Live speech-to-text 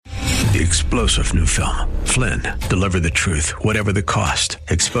The explosive new film, Flynn, deliver the truth, whatever the cost,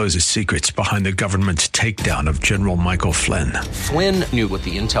 exposes secrets behind the government's takedown of General Michael Flynn. Flynn knew what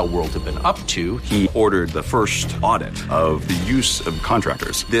the intel world had been up to. He ordered the first audit of the use of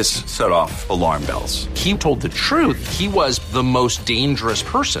contractors. This set off alarm bells. He told the truth. He was the most dangerous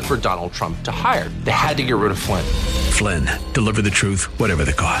person for Donald Trump to hire. They had to get rid of Flynn. Flynn, deliver the truth, whatever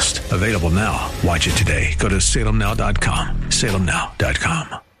the cost. Available now. Watch it today. Go to salemnow.com.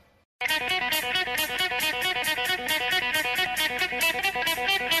 salemnow.com.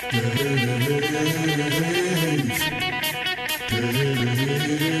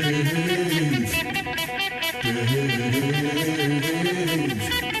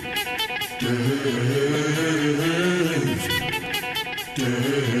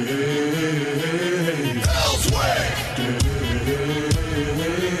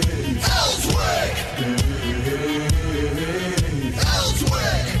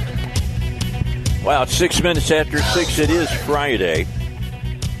 Wow, it's 6 minutes after 6. It is Friday,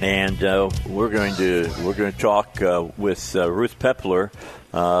 and we're going to talk with Ruth Pepler,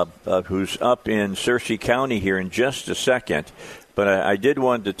 who's up in Searcy County here in just a second. But I did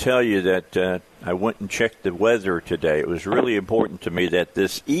want to tell you that I went and checked the weather today. It was really important to me that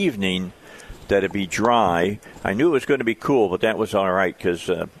this evening that it be dry. I knew it was going to be cool, but that was all right because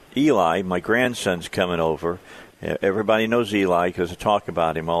Eli, my grandson's coming over. Everybody knows Eli because I talk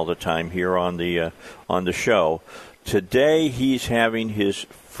about him all the time here on the show. Today he's having his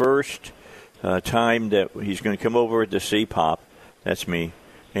first time that he's going to come over to see Pop. That's me.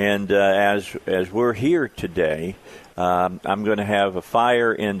 And as we're here today, I'm going to have a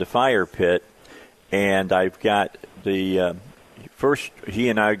fire in the fire pit, and I've got the first. He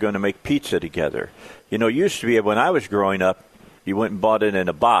and I are going to make pizza together. You know, it used to be when I was growing up, you went and bought it in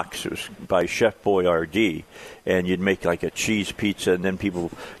a box. It was by Chef Boyardee, and you'd make like a cheese pizza, and then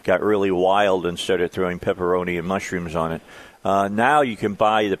people got really wild and started throwing pepperoni and mushrooms on it. Now you can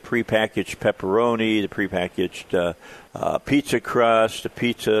buy the prepackaged pepperoni, the prepackaged pizza crust, the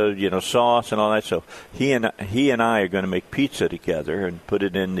pizza, sauce and all that. So he and I are going to make pizza together and put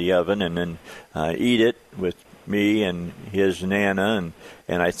it in the oven and then eat it with me and his Nana,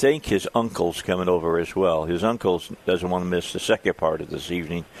 and I think his uncle's coming over as well. His uncle doesn't want to miss the second part of this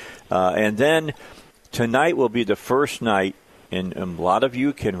evening. And then tonight will be the first night, and a lot of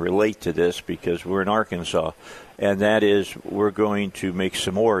you can relate to this because we're in Arkansas, and that is we're going to make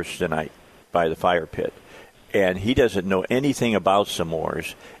s'mores tonight by the fire pit. And he doesn't know anything about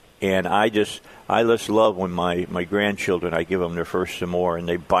s'mores, and I just love when my grandchildren, I give them their first s'more, and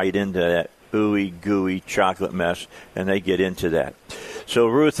they bite into that ooey gooey chocolate mess, and they get into that. So,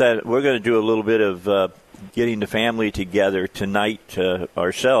 Ruth, we're going to do a little bit of getting the family together tonight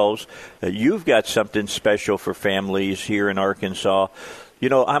ourselves. You've got something special for families here in Arkansas. You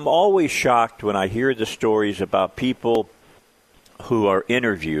know, I'm always shocked when I hear the stories about people who are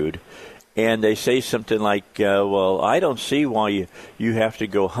interviewed, and they say something like, well, I don't see why you have to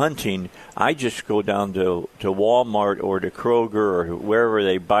go hunting. I just go down to Walmart or to Kroger or wherever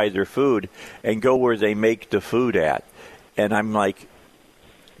they buy their food and go where they make the food at. And I'm like,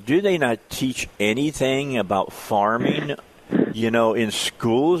 do they not teach anything about farming, in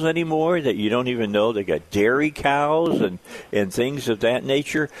schools anymore that you don't even know? They got dairy cows and things of that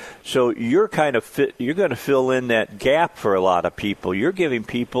nature. So you're you're going to fill in that gap for a lot of people. You're giving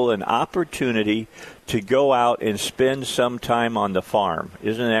people an opportunity to go out and spend some time on the farm.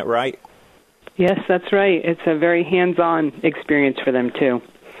 Isn't that right? Yes, that's right. It's a very hands-on experience for them, too.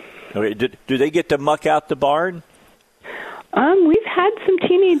 Okay. Do they get to muck out the barn? We've had some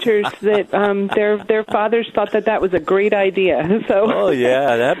teenagers that their fathers thought that was a great idea. So. Oh,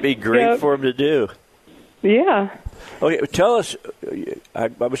 yeah, that'd be great for them to do. Yeah. Okay, tell us, I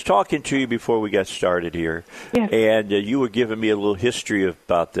was talking to you before we got started here, yes. And you were giving me a little history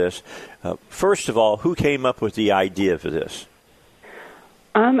about this. First of all, who came up with the idea for this?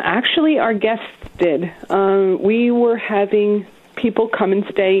 Actually, our guests did. We were having people come and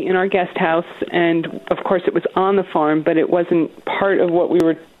stay in our guest house, and of course it was on the farm, but it wasn't part of what we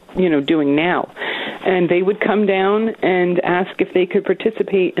were doing now. And they would come down and ask if they could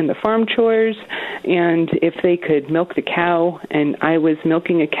participate in the farm chores and if they could milk the cow. And I was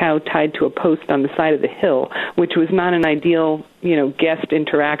milking a cow tied to a post on the side of the hill, which was not an ideal guest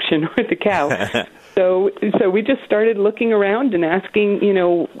interaction with the cow. So we just started looking around and asking,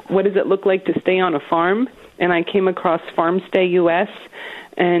 what does it look like to stay on a farm? And I came across Farm Stay US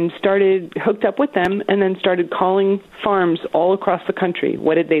and hooked up with them, and then started calling farms all across the country.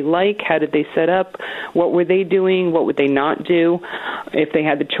 What did they like? How did they set up? What were they doing? What would they not do if they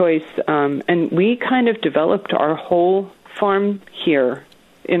had the choice? And we kind of developed our whole farm here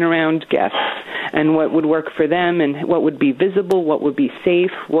in around guests and what would work for them and what would be visible, what would be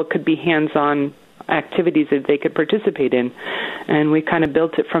safe, what could be hands-on activities that they could participate in. And we kind of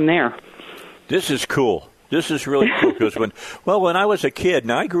built it from there. This is cool. This is really cool because when I was a kid,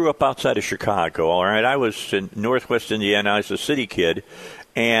 and I grew up outside of Chicago, all right, I was in Northwest Indiana. I was a city kid,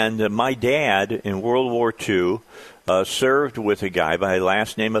 and my dad in World War II served with a guy by the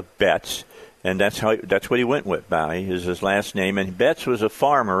last name of Betts, and that's what he went with by is his last name. And Betts was a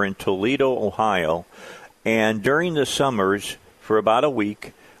farmer in Toledo, Ohio, and during the summers for about a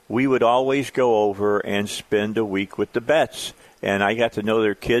week, we would always go over and spend a week with the Betts, and I got to know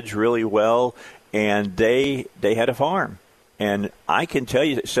their kids really well. And they had a farm. And I can tell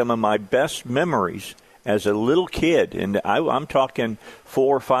you that some of my best memories as a little kid, and I'm talking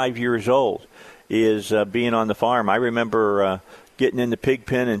 4 or 5 years old, is being on the farm. I remember getting in the pig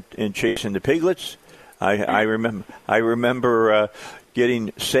pen and chasing the piglets. I remember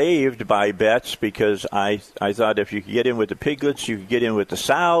getting saved by Betts because I thought if you could get in with the piglets, you could get in with the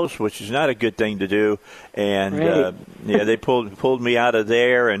sows, which is not a good thing to do. And right. They pulled me out of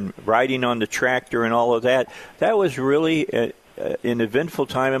there, and riding on the tractor and all of that. That was really an eventful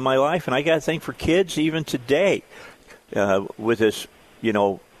time in my life, and I got to think for kids even today, with this,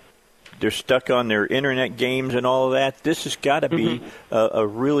 they're stuck on their internet games and all of that. This has got to be a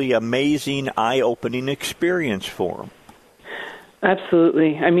really amazing, eye-opening experience for them.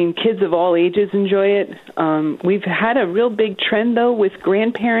 Absolutely. I mean, kids of all ages enjoy it. We've had a real big trend, though, with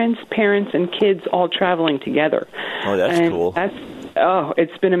grandparents, parents, and kids all traveling together. Oh, that's cool.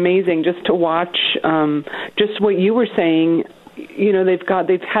 It's been amazing just to watch. Just what you were saying.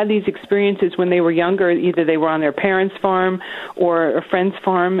 They've had these experiences when they were younger. Either they were on their parents' farm or a friend's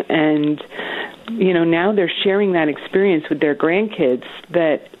farm, and now they're sharing that experience with their grandkids.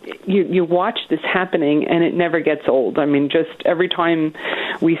 That you watch this happening, and it never gets old. I mean, just every time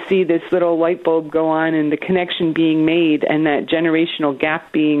we see this little light bulb go on, and the connection being made, and that generational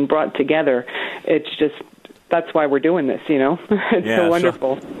gap being brought together, that's why we're doing this. It's so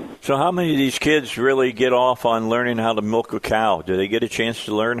wonderful. So how many of these kids really get off on learning how to milk a cow? Do they get a chance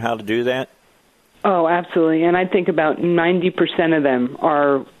to learn how to do that? Oh, absolutely. And I think about 90% of them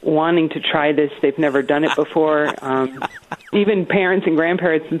are wanting to try this. They've never done it before. Even parents and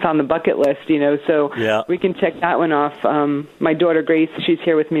grandparents, it's on the bucket list, so we can check that one off. My daughter, Grace, she's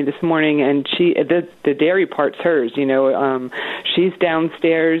here with me this morning, and the dairy part's hers, she's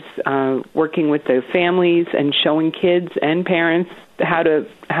downstairs working with the families and showing kids and parents how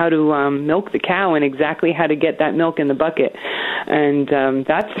to milk the cow and exactly how to get that milk in the bucket. And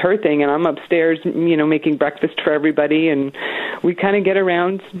that's her thing. And I'm upstairs, making breakfast for everybody. And we kind of get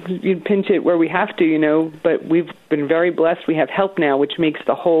around, you pinch it where we have to, but we've been very blessed. We have help now, which makes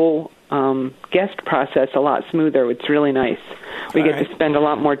the whole guest process a lot smoother. It's really nice. We get to spend a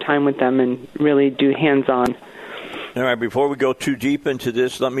lot more time with them and really do hands-on. All right, before we go too deep into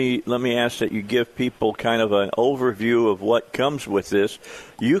this, let me ask that you give people kind of an overview of what comes with this.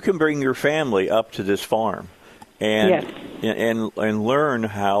 You can bring your family up to this farm and learn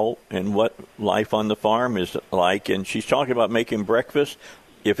how and what life on the farm is like. And she's talking about making breakfast.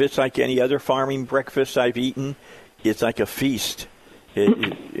 If it's like any other farming breakfast I've eaten, it's like a feast.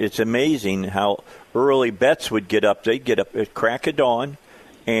 It's amazing how early Betts would get up. They'd get up at crack of dawn,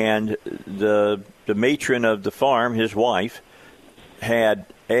 and the matron of the farm, his wife, had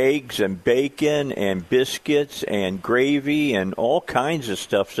eggs and bacon and biscuits and gravy and all kinds of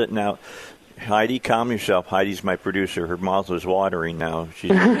stuff sitting out. Heidi, calm yourself. Heidi's my producer. Her mouth was watering now.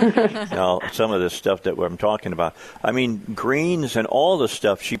 She's some of the stuff that I'm talking about. I mean, greens and all the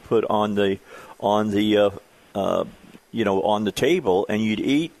stuff she put on the table, and you'd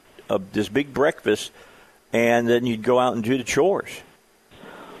eat this big breakfast, and then you'd go out and do the chores.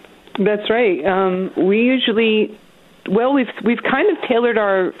 That's right. We usually, we've kind of tailored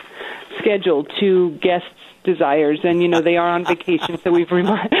our schedule to guests' desires, and they are on vacation, so we've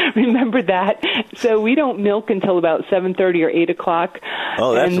remembered that. So we don't milk until about 7:30 or 8 o'clock.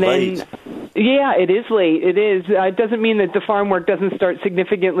 Oh, that's late. Yeah, it is late. It is. It doesn't mean that the farm work doesn't start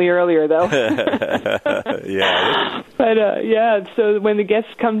significantly earlier, though. Yeah. But so when the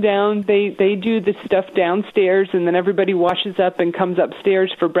guests come down, they do the stuff downstairs, and then everybody washes up and comes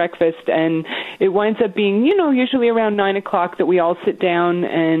upstairs for breakfast, and it winds up being usually around 9 o'clock that we all sit down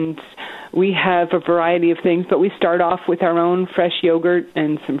and we have a variety of things, but we start off with our own fresh yogurt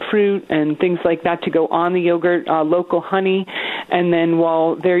and some fruit and things like that to go on the yogurt, local honey, and then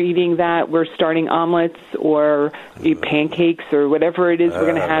while they're eating that, we're starting omelets or pancakes or whatever it is we're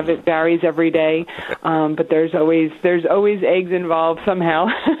going to have. It varies every day, but there's always eggs involved somehow.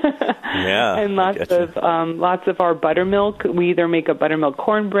 Yeah, and lots of our buttermilk. We either make a buttermilk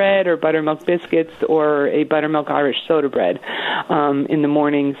cornbread or buttermilk biscuits or a buttermilk Irish soda bread in the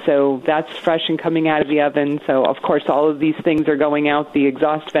morning. So that's fresh and coming out of the oven. So of course all of these things are going out the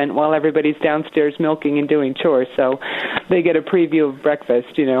exhaust vent while everybody's downstairs milking and doing chores. So they get a preview of breakfast.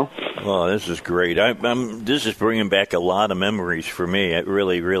 Well, this is great. This is bringing back a lot of memories for me. It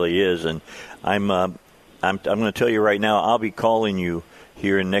really, really is. And I'm going to tell you right now, I'll be calling you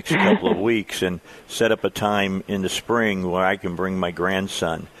here in the next couple of weeks and set up a time in the spring where I can bring my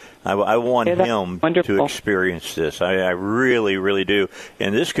grandson. I want him to experience this. I really, really do.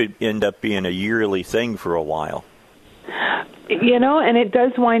 And this could end up being a yearly thing for a while. And it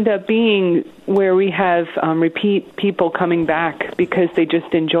does wind up being where we have repeat people coming back because they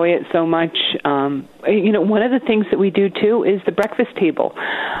just enjoy it so much. One of the things that we do, too, is the breakfast table.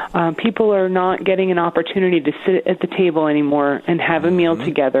 People are not getting an opportunity to sit at the table anymore and have a meal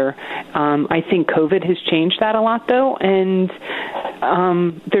together. I think COVID has changed that a lot, though, and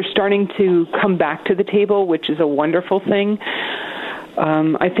they're starting to come back to the table, which is a wonderful thing.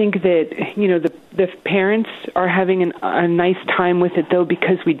 I think that, the parents are having a nice time with it, though,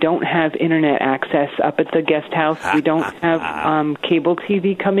 because we don't have Internet access up at the guest house. We don't have cable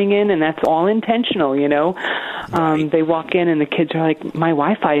TV coming in, and that's all intentional, Right. They walk in, and the kids are like, my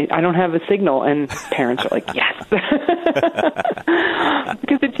Wi-Fi, I don't have a signal. And parents are like, yes.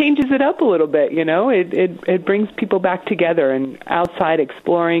 Because it changes it up a little bit, It brings people back together and outside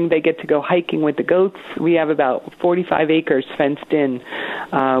exploring. They get to go hiking with the goats. We have about 45 acres fenced in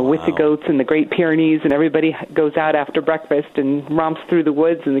with the goats and the Great Pyrenees, and everybody goes out after breakfast and romps through the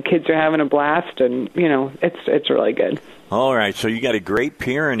woods, and the kids are having a blast, and, it's really good. All right, so you got a Great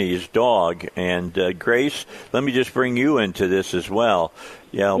Pyrenees dog, and Grace, let me just bring you into this as well.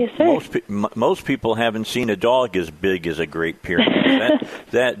 Yes, sir. Most people haven't seen a dog as big as a Great Pyrenees.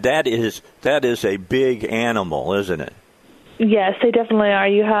 that is a big animal, isn't it? Yes, they definitely are.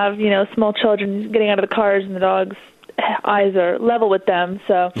 You have, small children getting out of the cars, and the dogs' eyes are level with them.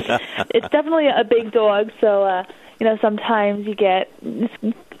 So it's definitely a big dog. So, sometimes you get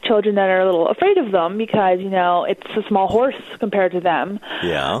children that are a little afraid of them because, it's a small horse compared to them.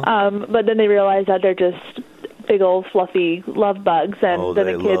 Yeah. But then they realize that they're just big old fluffy love bugs, and then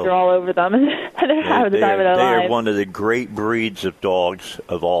the kids are all over them, and they're having the time of their lives. They are one of the great breeds of dogs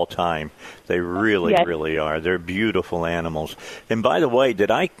of all time. They really, really are. They're beautiful animals. And by the way,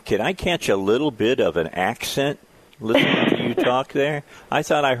 can I catch a little bit of an accent listening to you talk there? I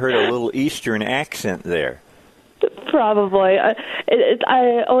thought I heard a little Eastern accent there. Probably.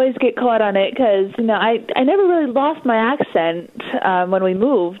 I always get caught on it because, I never really lost my accent when we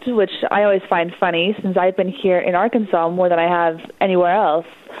moved, which I always find funny since I've been here in Arkansas more than I have anywhere else.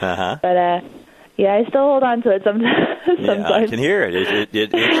 Uh-huh. But, I still hold on to it sometimes. Yeah, I can hear it.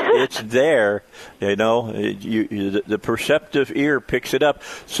 It's there. The perceptive ear picks it up.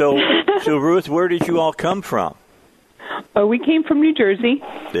 So Ruth, where did you all come from? Oh, we came from New Jersey.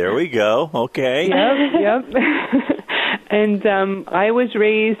 There we go. Okay. Yep. And I was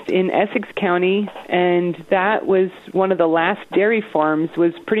raised in Essex County, and that was one of the last dairy farms,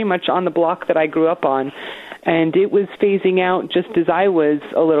 was pretty much on the block that I grew up on. And it was phasing out just as I was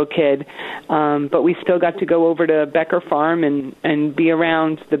a little kid. But we still got to go over to Becker Farm and be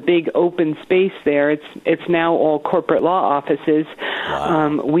around the big open space there. It's now all corporate law offices.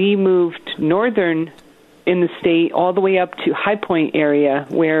 Wow. We moved northern in the state all the way up to High Point area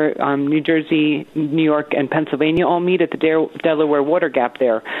where New Jersey, New York, and Pennsylvania all meet at the Delaware Water Gap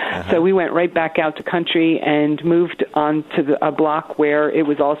there. Uh-huh. So we went right back out to country and moved on to a block where it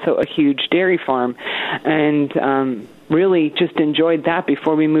was also a huge dairy farm, and really just enjoyed that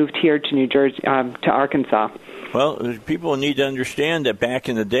before we moved here to New Jersey, to Arkansas. Well, people need to understand that back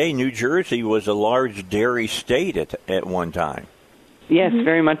in the day, New Jersey was a large dairy state at one time. Yes,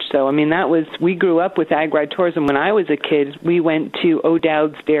 very much so. I mean, we grew up with agritourism. When I was a kid, we went to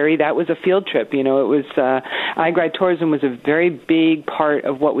O'Dowd's Dairy. That was a field trip. It was agritourism was a very big part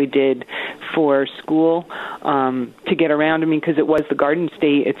of what we did for school to get around. I mean, because it was the Garden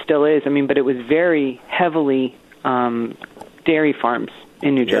State, it still is. I mean, but it was very heavily dairy farms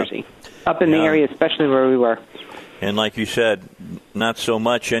in New Jersey, up in the area, especially where we were. And like you said, not so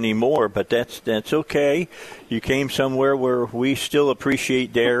much anymore, but that's okay. You came somewhere where we still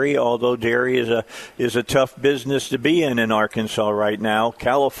appreciate dairy, although dairy is a tough business to be in Arkansas right now.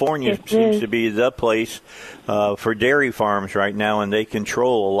 California seems to be the place for dairy farms right now, and they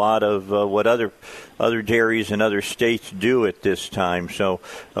control a lot of what other dairies in other states do at this time. So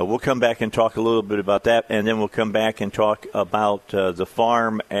we'll come back and talk a little bit about that, and then we'll come back and talk about the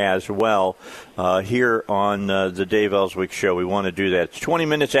farm as well here on the Dave Elswick Show. We want to do that. It's 20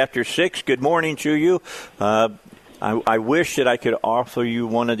 minutes after 6. Good morning to you. I wish that I could offer you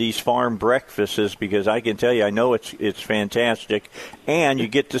one of these farm breakfasts, because I can tell you, I know it's fantastic, and you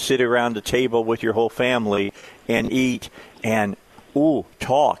get to sit around the table with your whole family and eat and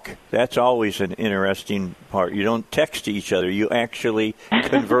talk. That's always an interesting part. You don't text each other. You actually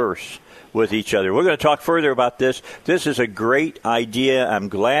converse with each other. We're going to talk further about this. This is a great idea. I'm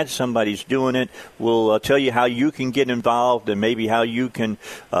glad somebody's doing it. We'll tell you how you can get involved and maybe how you can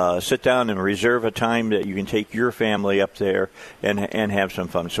sit down and reserve a time that you can take your family up there and have some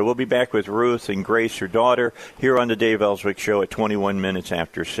fun. So we'll be back with Ruth and Grace, her daughter, here on the Dave Elswick Show at 21 minutes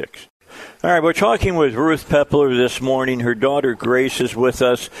after 6. All right, we're talking with Ruth Pepler this morning. Her daughter Grace is with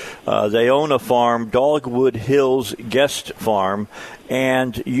us. They own a farm, Dogwood Hills Guest Farm,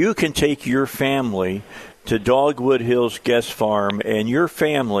 and you can take your family to Dogwood Hills Guest Farm, and your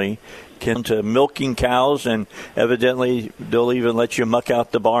family can to milking cows, and evidently they'll even let you muck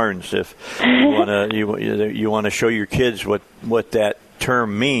out the barns if you want to show your kids what that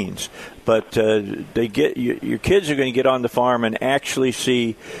term means. But your kids are going to get on the farm and actually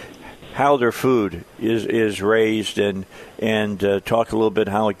see how their food is raised and talk a little bit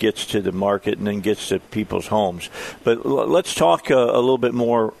how it gets to the market and then gets to people's homes. But let's talk a little bit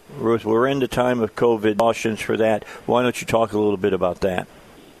more, Ruth. We're in the time of COVID. Cautions for that. Why don't you talk a little bit about that?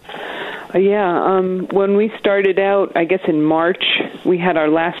 When we started out, I guess in March, we had our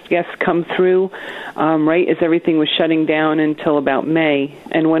last guests come through right as everything was shutting down until about May.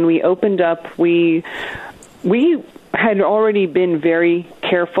 And when we opened up, we had already been very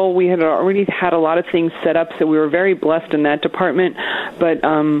careful. We had already had a lot of things set up, so we were very blessed in that department. But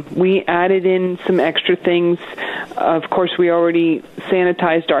we added in some extra things. Of course, we already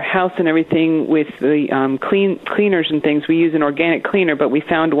sanitized our house and everything with the cleaners and things. We use an organic cleaner, but we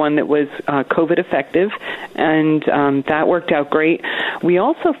found one that was COVID effective, and that worked out great. We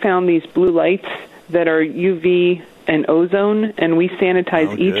also found these blue lights that are UV and ozone, and we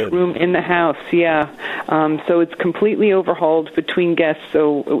sanitize each room in the house. So it's completely overhauled between guests.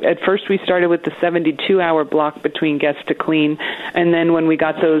 So at first we started with the 72-hour block between guests to clean, and then when we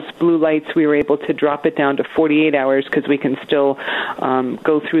got those blue lights, we were able to drop it down to 48 hours because we can still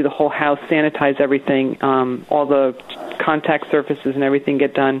go through the whole house, sanitize everything, all the contact surfaces and everything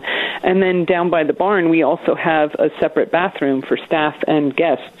get done. And then down by the barn, we also have a separate bathroom for staff and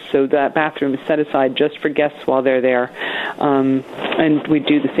guests. So that bathroom is set aside just for guests while they're there. And we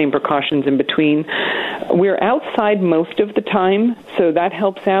do the same precautions in between. We're outside most of the time, so that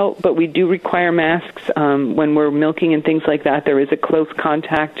helps out, but we do require masks when we're milking and things like that. There is a close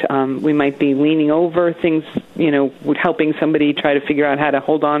contact. We might be leaning over things, helping somebody try to figure out how to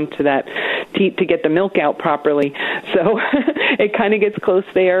hold on to that teat to get the milk out properly. So it kind of gets close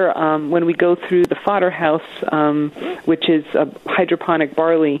there. When we go through the fodder house, which is a hydroponic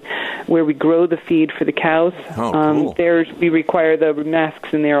barley where we grow the feed for the cows, cool. We require the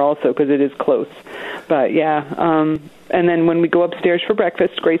masks in there also because it is close. But and then when we go upstairs for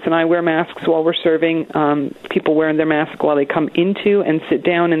breakfast, Grace and I wear masks while we're serving. People wearing their mask while they come into and sit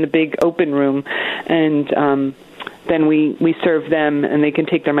down in the big open room, and then we serve them, and they can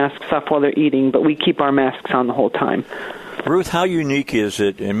take their masks off while they're eating, but we keep our masks on the whole time. Ruth, how unique is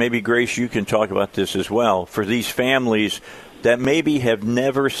it, and maybe Grace, you can talk about this as well, for these families that maybe have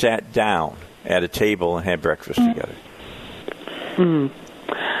never sat down at a table and had breakfast together?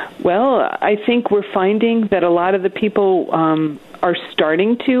 Well, I think we're finding that a lot of the people are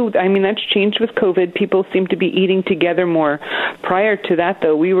starting to. I mean, that's changed with COVID. People seem to be eating together more. Prior to that,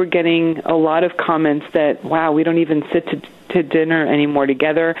 though, we were getting a lot of comments that, wow, we don't even sit to dinner anymore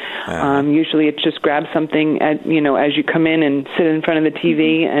together. Usually it's just grab something as you come in and sit in front of the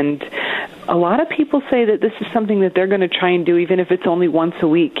TV. And a lot of people say that this is something that they're going to try and do, even if it's only once a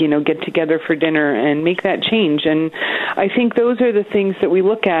week, get together for dinner and make that change. And I think those are the things that we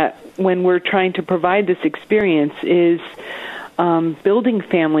look at when we're trying to provide this experience is building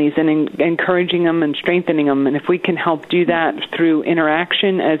families and encouraging them and strengthening them. And if we can help do that through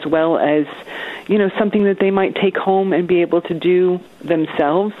interaction as well as, something that they might take home and be able to do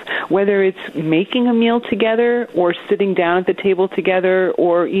themselves, whether it's making a meal together or sitting down at the table together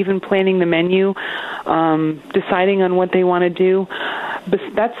or even planning the menu, deciding on what they want to do. But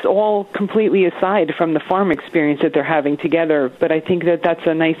that's all completely aside from the farm experience that they're having together. But I think that that's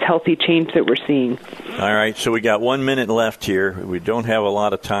a nice, healthy change that we're seeing. All right, so we got 1 minute left here. We don't have a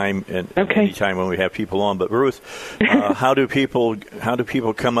lot of time any time when we have people on. But Ruth, how do people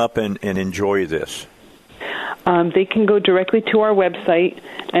come up and enjoy this? They can go directly to our website,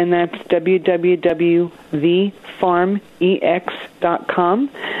 and that's www.thefarmex.com,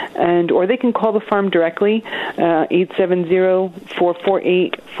 or they can call the farm directly,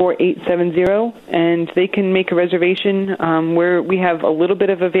 870-448-4870, and they can make a reservation where we have a little bit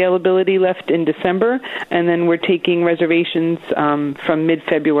of availability left in December, and then we're taking reservations from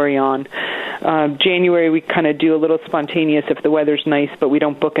mid-February on. January, we kind of do a little spontaneous if the weather's nice, but we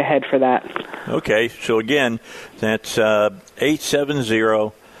don't book ahead for that. Okay, so again, that's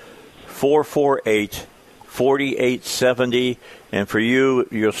 870-448-4870, and for you,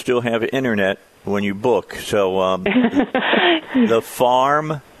 you'll still have internet when you book. So the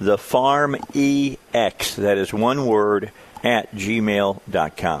farm EX, that is one word, at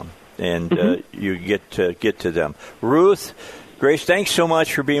gmail.com, and you get to them. Ruth, Grace, thanks so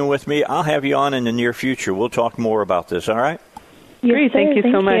much for being with me. I'll have you on in the near future. We'll talk more about this, all right? Great, thank you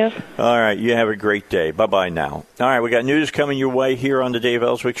so much. All right, you have a great day. Bye-bye now. All right, we got news coming your way here on the Dave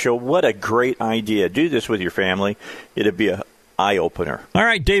Elswick Show. What a great idea. Do this with your family. It'd be an eye-opener. All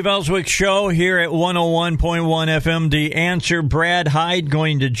right, Dave Elswick Show here at 101.1 FM. The Answer, Brad Hyde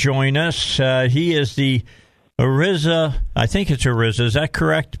going to join us. He is the ERISA, I think it's ERISA. Is that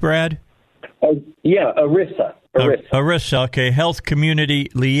correct, Brad? Yeah, ERISA. ERISA, okay, Health Community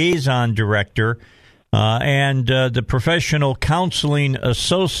Liaison Director. And the Professional Counseling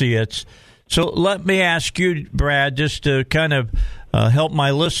Associates. So let me ask you, Brad, just to kind of help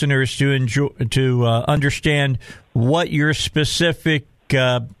my listeners to understand what your specific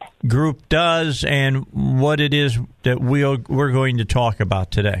group does and what it is that we're going to talk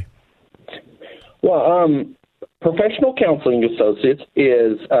about today. Well, Professional Counseling Associates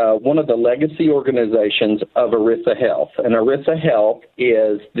is one of the legacy organizations of ERISA Health. And ERISA Health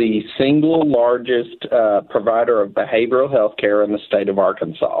is the single largest provider of behavioral health care in the state of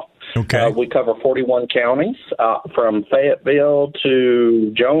Arkansas. Okay. We cover 41 counties, from Fayetteville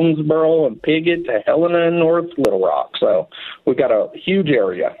to Jonesboro and Piggott to Helena and North Little Rock. So we've got a huge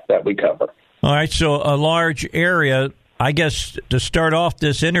area that we cover. All right, so a large area. I guess to start off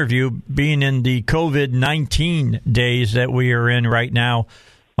this interview, being in the COVID-19 days that we are in right now,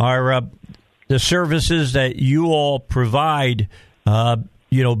 are the services that you all provide,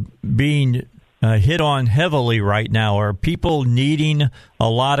 being hit on heavily right now? Are people needing a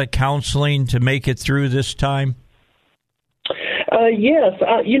lot of counseling to make it through this time? Yes.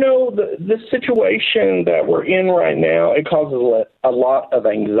 The situation that we're in right now, it causes a lot of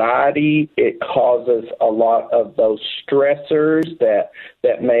anxiety. It causes a lot of those stressors that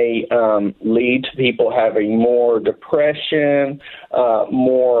may lead to people having more depression,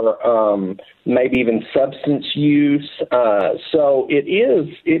 more maybe even substance use. So it is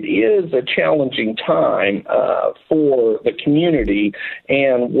a challenging time for the community,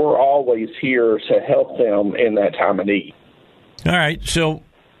 and we're always here to help them in that time of need. All right. So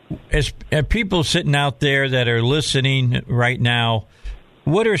as people sitting out there that are listening right now,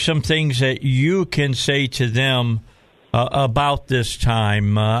 what are some things that you can say to them about this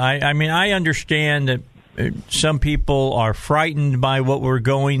time? I mean, I understand that some people are frightened by what we're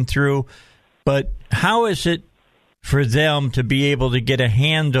going through, but how is it for them to be able to get a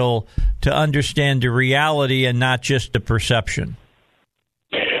handle to understand the reality and not just the perception?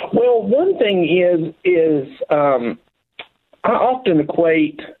 Well, one thing is I often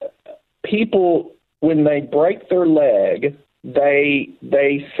equate people when they break their leg, they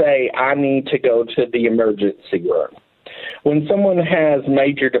say, I need to go to the emergency room. When someone has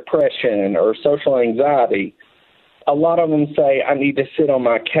major depression or social anxiety, a lot of them say, I need to sit on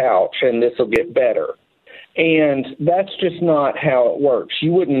my couch and this will get better. And that's just not how it works.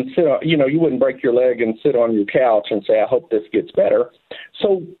 You wouldn't you wouldn't break your leg and sit on your couch and say, I hope this gets better.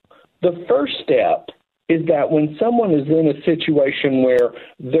 So the first step is that when someone is in a situation where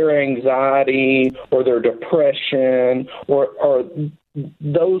their anxiety or their depression or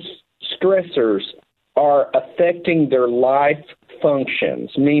those stressors are affecting their life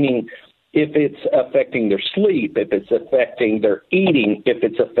functions, meaning if it's affecting their sleep, if it's affecting their eating, if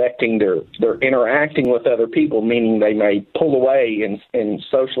it's affecting their interacting with other people, meaning they may pull away and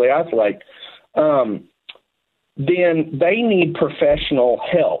socially isolate, then they need professional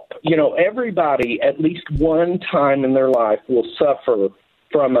help. Everybody at least one time in their life will suffer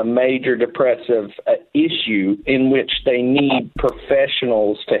from a major depressive issue in which they need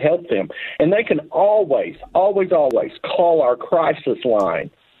professionals to help them. And they can always call our crisis line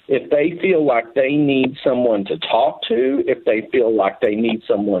if they feel like they need someone to talk to, if they feel like they need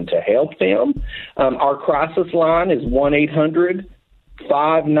someone to help them. Our crisis line is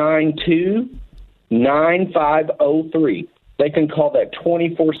 1-800-592-9503. They can call that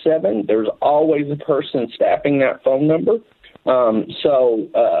 24/7. There's always a person staffing that phone number. So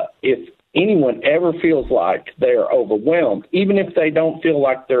if anyone ever feels like they're overwhelmed, even if they don't feel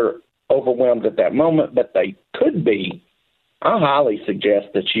like they're overwhelmed at that moment, but they could be, I highly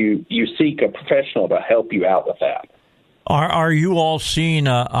suggest that you seek a professional to help you out with that. Are you all seeing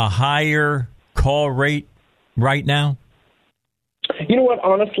a higher call rate right now? You know what?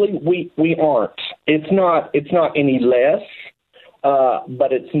 Honestly, we aren't. It's not any less,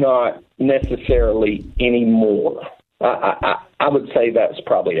 but it's not necessarily any more. I would say that's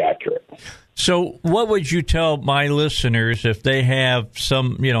probably accurate. So what would you tell my listeners if they have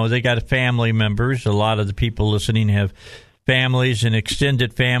some, they got family members? A lot of the people listening have families and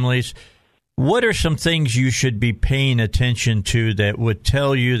extended families. What are some things you should be paying attention to that would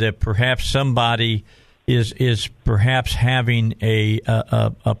tell you that perhaps somebody is perhaps having a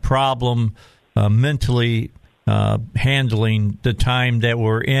problem mentally handling the time that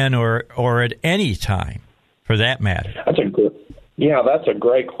we're in, or at any time, for that matter? That's a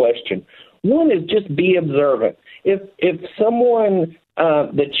great question. One is just be observant. If someone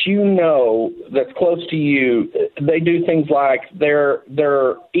that you know that's close to you, they do things like they're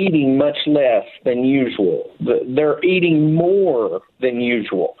eating much less than usual. They're eating more than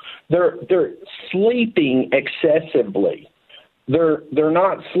usual. They're sleeping excessively. They're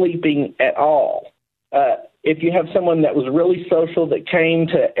not sleeping at all. If you have someone that was really social, that came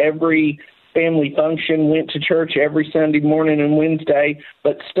to every family function, went to church every Sunday morning and Wednesday,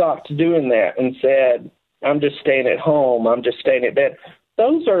 but stopped doing that and said, I'm just staying at home, I'm just staying at bed.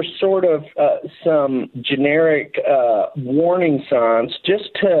 Those are sort of some generic warning signs just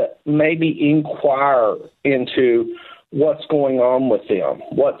to maybe inquire into what's going on with them,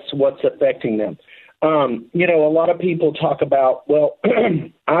 what's affecting them. A lot of people talk about, well,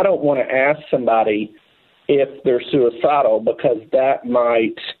 I don't want to ask somebody if they're suicidal because that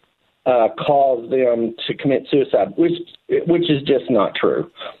might cause them to commit suicide, which is just not true.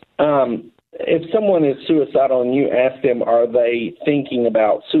 If someone is suicidal and you ask them, are they thinking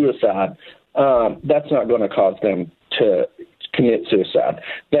about suicide, that's not going to cause them to commit suicide.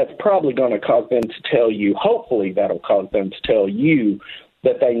 That's probably going to cause them to tell you, hopefully that'll cause them to tell you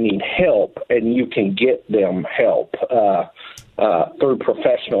that they need help, and you can get them help through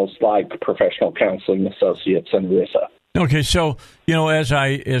professionals like Professional Counseling Associates and RISA. Okay, so, as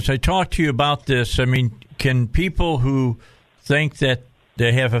I talk to you about this, I mean, can people who think that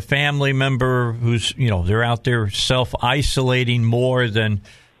they have a family member who's, they're out there self-isolating more than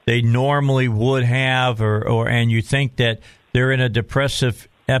they normally would have, and you think that they're in a depressive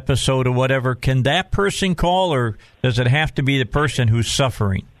episode or whatever, can that person call, or does it have to be the person who's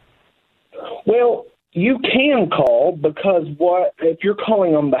suffering? Well, you can call, because if you're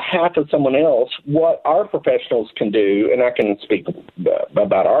calling on behalf of someone else, what our professionals can do, and I can speak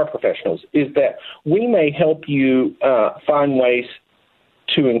about our professionals, is that we may help you find ways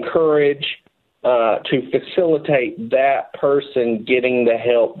to encourage, to facilitate that person getting the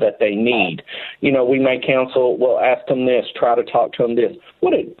help that they need. We may counsel, well, ask them this, try to talk to them this.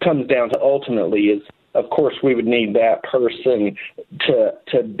 What it comes down to ultimately is, of course, we would need that person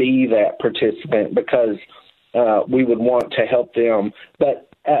to be that participant, because we would want to help them. But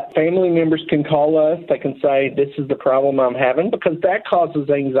family members can call us. They can say, this is the problem I'm having, because that causes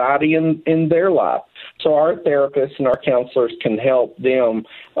anxiety in their life. So our therapists and our counselors can help them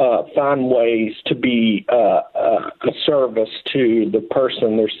find ways to be a service to the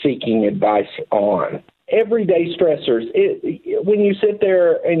person they're seeking advice on. Everyday stressors, when you sit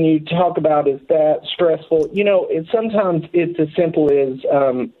there and you talk about, is that stressful? Sometimes it's as simple as,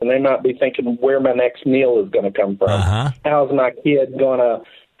 and they might be thinking where my next meal is going to come from. Uh-huh. How's my kid going to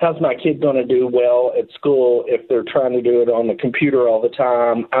do well at school if they're trying to do it on the computer all the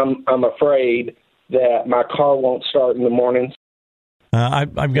time? I'm afraid that my car won't start in the mornings.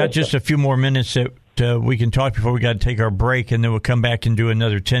 I've got just a few more minutes that we can talk before we got to take our break, and then we'll come back and do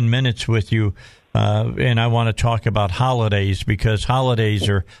another 10 minutes with you. And I want to talk about holidays, because holidays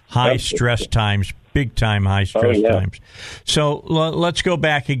are high stress times, big time high stress times. So let's go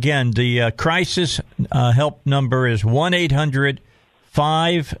back again. The crisis help number is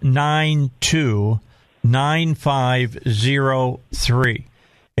 1-800-592-9503.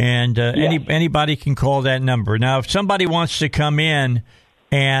 And anybody can call that number. Now, if somebody wants to come in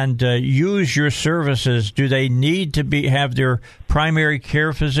and use your services, do they need to have their primary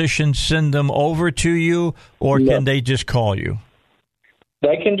care physician send them over to you, or can they just call you?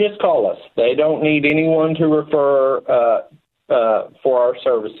 They can just call us. They don't need anyone to refer for our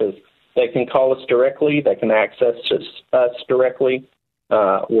services. They can call us directly. They can access us directly.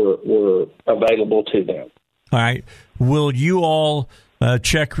 We're available to them. All right. Will you all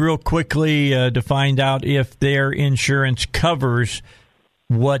check real quickly to find out if their insurance covers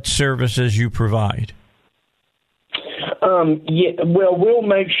what services you provide? Well, we'll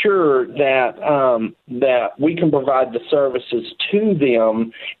make sure that we can provide the services to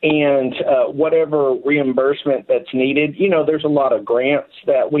them, and whatever reimbursement that's needed. There's a lot of grants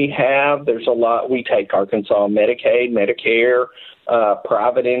that we have. There's a lot. We take Arkansas Medicaid, Medicare,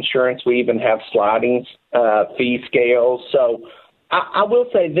 private insurance. We even have sliding fee scales. So I will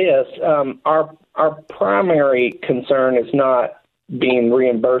say this: our primary concern is not being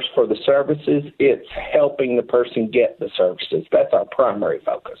reimbursed for the services. It's helping the person get the services. That's our primary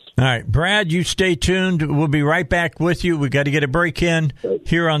focus. All right, Brad, you stay tuned. We'll be right back with you. We've got to get a break in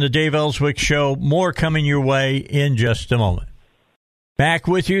here on the Dave Elswick Show. More coming your way in just a moment. Back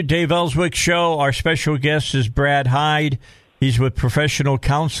with you, Dave Elswick Show. Our special guest is Brad Hyde. He's with Professional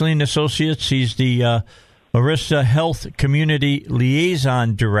Counseling Associates. He's the Arista Health Community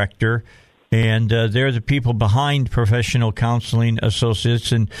Liaison Director. And they're the people behind Professional Counseling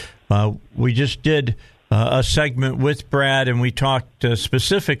Associates. And we just did a segment with Brad, and we talked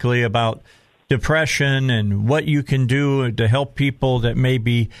specifically about depression and what you can do to help people that may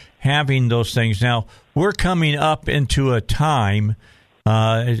be having those things. Now, we're coming up into a time,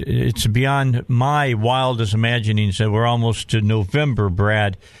 it's beyond my wildest imaginings that we're almost to November,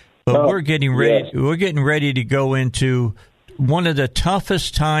 Brad. But we're getting ready. Yes. We're getting ready to go into one of the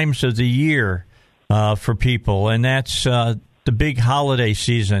toughest times of the year for people, and that's the big holiday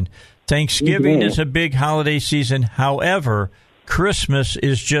season. Thanksgiving is a big holiday season. However, Christmas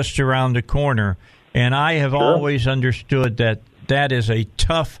is just around the corner, and I have always understood that is a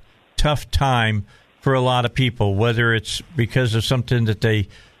tough time for a lot of people, whether it's because of something that they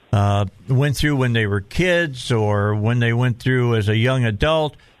went through when they were kids or when they went through as a young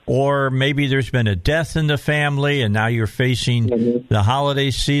adult, or maybe there's been a death in the family and now you're facing the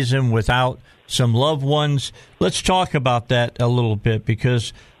holiday season without some loved ones. Let's talk about that a little bit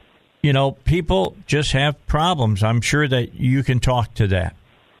because, people just have problems. I'm sure that you can talk to that.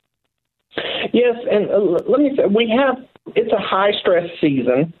 Yes, and let me say, it's a high-stress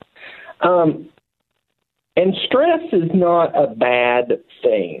season, and stress is not a bad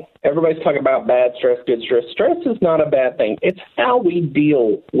thing. Everybody's talking about bad stress, good stress. Stress is not a bad thing. It's how we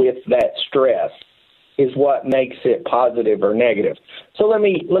deal with that stress is what makes it positive or negative. So let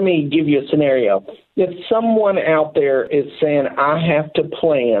me give you a scenario. If someone out there is saying, I have to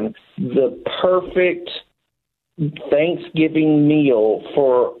plan the perfect Thanksgiving meal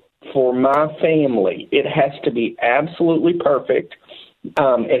for my family, it has to be absolutely perfect.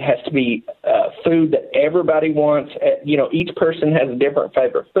 It has to be food that everybody wants. Each person has a different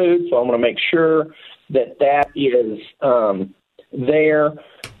favorite food, so I want to make sure that is there.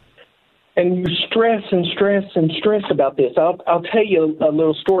 And you stress about this. I'll tell you a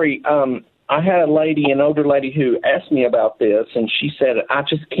little story. I had an older lady who asked me about this, and she said, I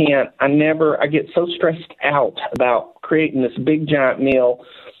just can't. I get so stressed out about creating this big giant meal.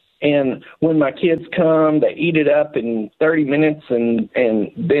 And when my kids come, they eat it up in 30 minutes, and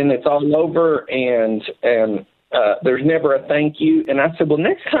then it's all over, and there's never a thank you. And I said, well,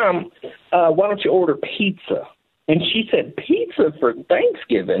 next time, why don't you order pizza? And she said, pizza for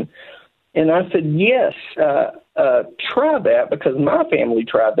Thanksgiving? And I said, yes, try that, because my family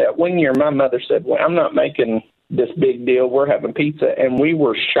tried that. One year, my mother said, well, I'm not making this big deal. We're having pizza, and we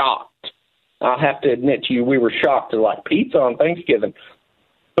were shocked. I'll have to admit to you, we were shocked to like pizza on Thanksgiving.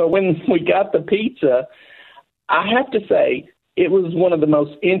 But when we got the pizza, I have to say it was one of the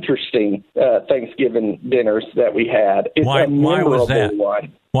most interesting Thanksgiving dinners that we had. It's why was that?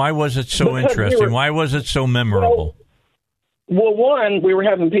 One. Why was it so interesting? Why was it so memorable? Well, one, we were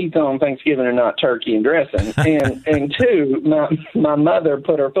having pizza on Thanksgiving and not turkey and dressing. And two, my mother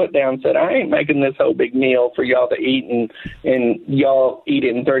put her foot down and said, I ain't making this whole big meal for y'all to eat, and y'all eat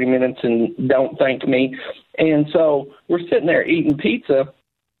it in 30 minutes and don't thank me. And so we're sitting there eating pizza,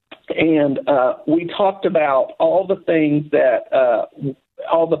 and we talked about all the things that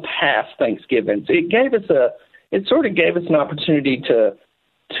all the past Thanksgivings. It sort of gave us an opportunity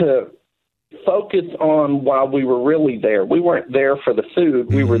to focus on why we were really there. We weren't there for the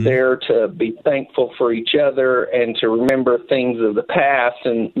food. We were there to be thankful for each other and to remember things of the past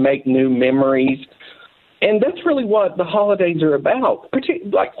and make new memories. And that's really what the holidays are about.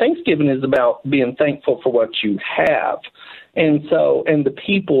 Like Thanksgiving is about being thankful for what you have. And the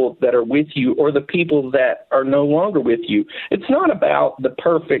people that are with you or the people that are no longer with you. It's not about the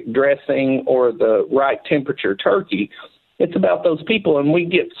perfect dressing or the right temperature turkey. It's about those people, and we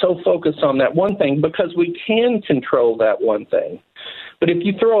get so focused on that one thing because we can control that one thing. But if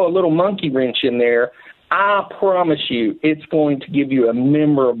you throw a little monkey wrench in there, I promise you it's going to give you a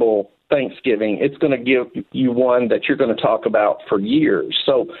memorable Thanksgiving. It's going to give you one that you're going to talk about for years.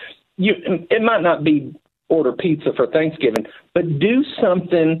 So it might not be order pizza for Thanksgiving, but do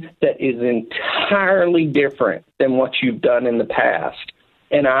something that is entirely different than what you've done in the past.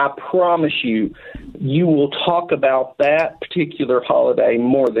 And I promise you, you will talk about that particular holiday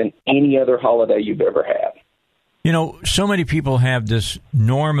more than any other holiday you've ever had. You know, so many people have this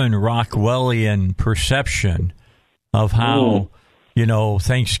Norman Rockwellian perception of how,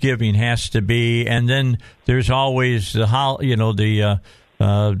 Thanksgiving has to be. And then there's always the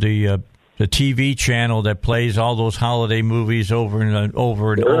TV channel that plays all those holiday movies over and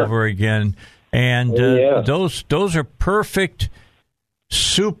over and over again. And those are perfect,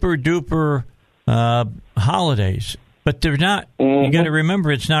 super duper holidays. But they're not. You got to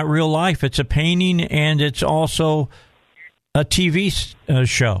remember, it's not real life. It's a painting, and it's also a TV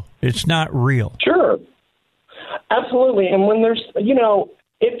show. It's not real. Sure. Absolutely. And when there's,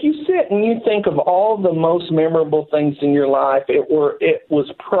 if you sit and you think of all the most memorable things in your life, it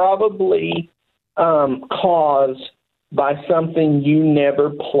was probably caused by something you never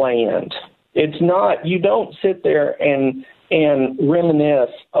planned. It's not, you don't sit there and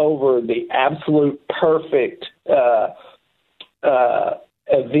reminisce over the absolute perfect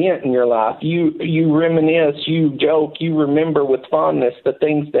event in your life. You reminisce, you joke, you remember with fondness the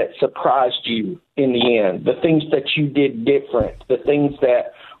things that surprised you in the end, the things that you did different, the things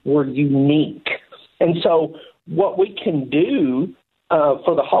that were unique. And so what we can do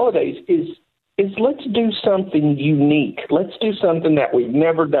for the holidays is let's do something unique. Let's do something that we've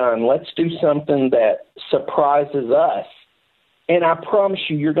never done. Let's do something that surprises us. And I promise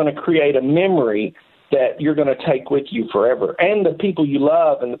you're going to create a memory that you're going to take with you forever. And the people you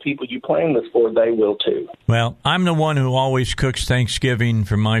love and the people you plan this for, they will too. Well, I'm the one who always cooks Thanksgiving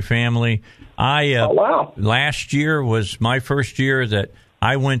for my family. Last year was my first year that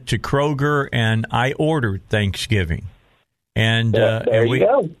I went to Kroger and I ordered Thanksgiving. And there you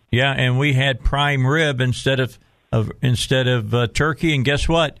go. Yeah, and we had prime rib instead of turkey. And guess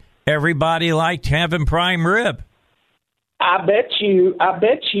what? Everybody liked having prime rib. I bet you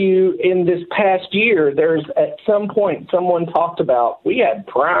in this past year, there's at some point someone talked about, we had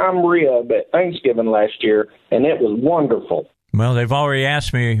prime rib at Thanksgiving last year, and it was wonderful. Well, they've already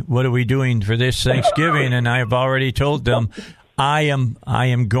asked me, what are we doing for this Thanksgiving? And I've already told them I am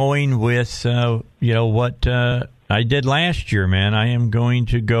going with, what I did last year, man. I am going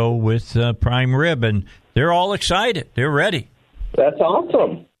to go with prime rib, and they're all excited. They're ready. That's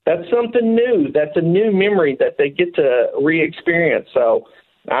awesome. That's something new. That's a new memory that they get to re-experience. So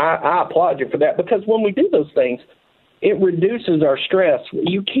I applaud you for that, because when we do those things, it reduces our stress.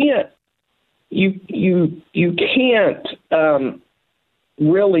 You can't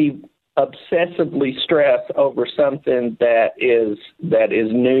really obsessively stress over something that is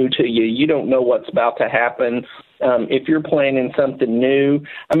new to you. You don't know what's about to happen. If you're planning something new,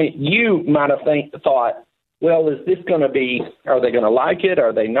 I mean, you might have thought, well, is this going to be, are they going to like it?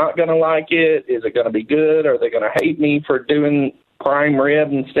 Are they not going to like it? Is it going to be good? Are they going to hate me for doing prime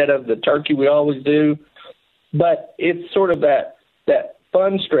rib instead of the turkey we always do? But it's sort of that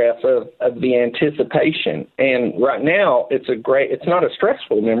fun stress of the anticipation. And right now, it's not a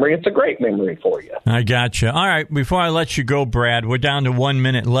stressful memory. It's a great memory for you. I gotcha. All right. Before I let you go, Brad, we're down to 1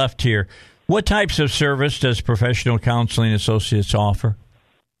 minute left here. What types of service does Professional Counseling Associates offer?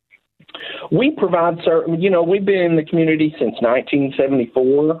 We provide, we've been in the community since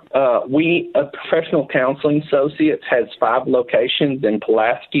 1974. Professional Counseling Associates has 5 locations in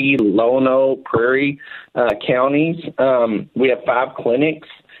Pulaski, Lono, Prairie counties. We have 5 clinics.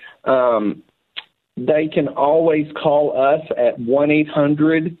 They can always call us at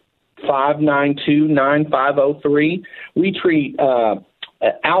 1-800-592-9503. We treat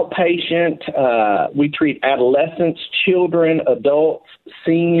outpatient. We treat adolescents, children, adults,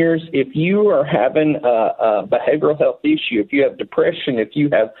 seniors. If you are having a behavioral health issue, if you have depression, if you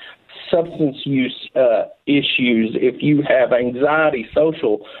have substance use issues, if you have anxiety,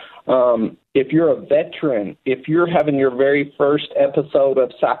 social, if you're a veteran, if you're having your very first episode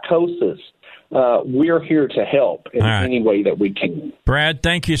of psychosis, we're here to help in any way that we can. Brad,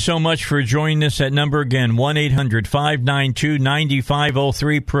 thank you so much for joining us. That number again,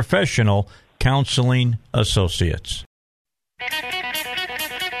 1-800-592-9503, Professional Counseling Associates.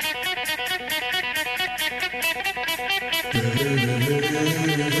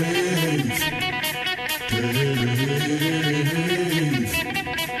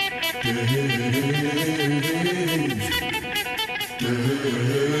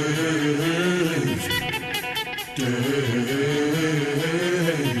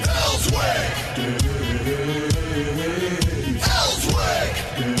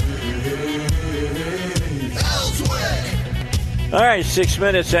 All right, 6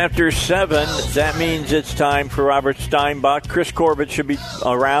 minutes after 7. That means it's time for Robert Steinbach. Chris Corbett should be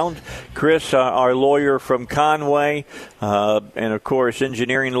around. Chris, our lawyer from Conway, and of course,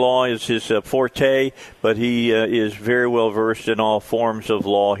 engineering law is his forte, but he is very well versed in all forms of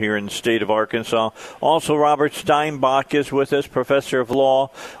law here in the state of Arkansas. Also, Robert Steinbach is with us, professor of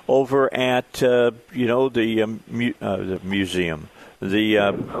law over at the museum.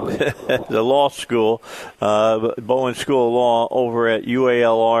 The law school, Bowen School of Law over at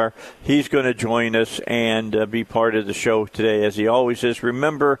UALR. He's going to join us and be part of the show today, as he always is.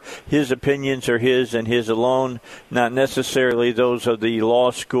 Remember, his opinions are his and his alone, not necessarily those of the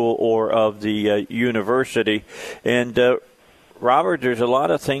law school or of the university. And Robert, there's a lot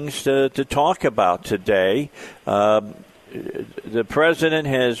of things to talk about today. The president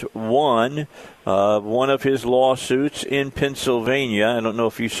has won one of his lawsuits in Pennsylvania. I don't know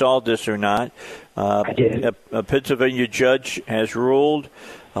if you saw this or not. I did. A Pennsylvania judge has ruled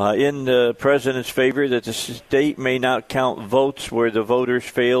in the president's favor that the state may not count votes where the voters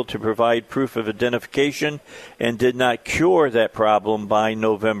failed to provide proof of identification and did not cure that problem by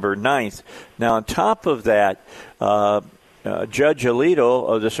November 9th. Now, on top of that, Judge Alito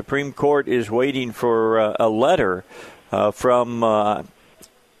of the Supreme Court is waiting for a letter from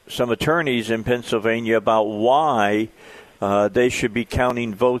some attorneys in Pennsylvania about why they should be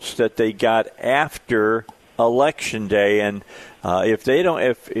counting votes that they got after Election Day, and if they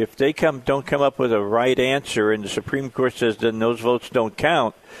don't come up with a right answer, and the Supreme Court says then those votes don't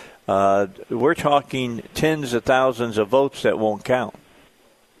count, we're talking tens of thousands of votes that won't count.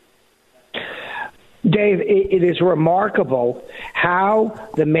 Dave, it is remarkable how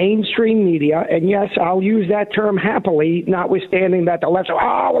the mainstream media, and yes, I'll use that term happily, notwithstanding that the left,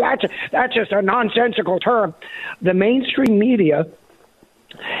 that's just a nonsensical term. The mainstream media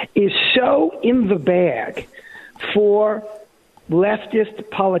is so in the bag for leftist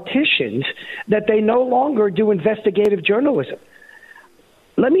politicians that they no longer do investigative journalism.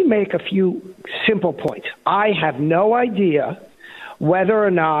 Let me make a few simple points. I have no idea whether or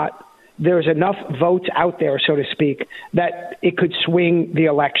not there's enough votes out there, so to speak, that it could swing the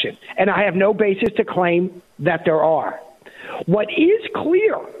election. And I have no basis to claim that there are. What is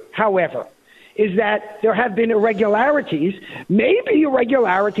clear, however, is that there have been irregularities, maybe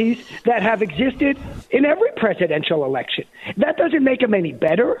irregularities that have existed in every presidential election. That doesn't make them any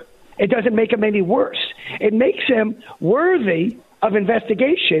better. It doesn't make them any worse. It makes them worthy of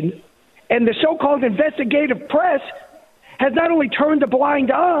investigation. And the so-called investigative press has not only turned a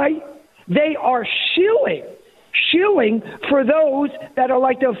blind eye, they are shilling for those that are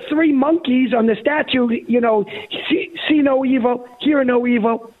like the three monkeys on the statue, see no evil, hear no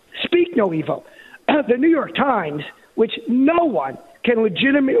evil, speak no evil. The New York Times, which no one can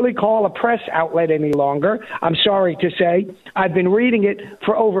legitimately call a press outlet any longer, I'm sorry to say, I've been reading it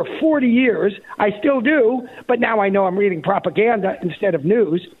for over 40 years. I still do, but now I know I'm reading propaganda instead of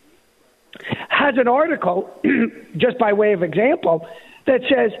news, has an article, just by way of example, that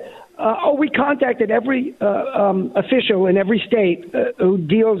says, we contacted every official in every state who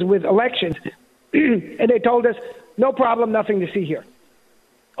deals with elections, and they told us, no problem, nothing to see here.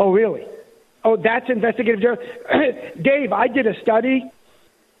 Oh, really? Oh, that's investigative journalism? Dave, I did a study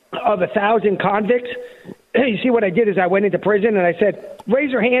of 1,000 convicts. You see, what I did is I went into prison and I said, raise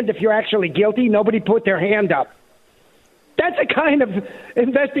your hand if you're actually guilty. Nobody put their hand up. That's a kind of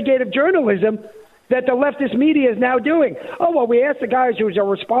investigative journalism that the leftist media is now doing. Oh, well, we asked the guys who are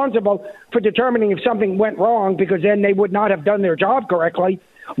responsible for determining if something went wrong, because then they would not have done their job correctly,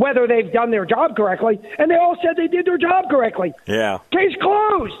 whether they've done their job correctly, and they all said they did their job correctly. Yeah. Case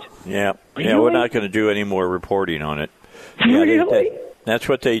closed. Yeah. Really? Yeah, we're not going to do any more reporting on it. Really? That's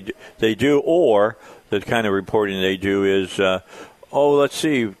what they do, or the kind of reporting they do is, let's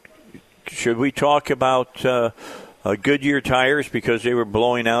see, should we talk about Goodyear tires because they were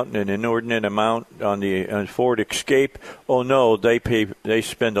blowing out an inordinate amount on Ford Escape? Oh no, they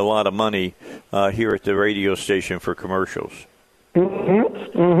spend a lot of money here at the radio station for commercials.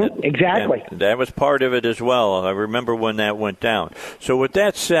 Exactly. And that was part of it as well. I remember when that went down. So with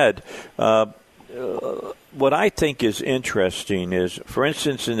that said, what I think is interesting is, for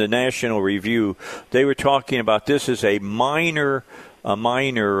instance, in the National Review, they were talking about this as a minor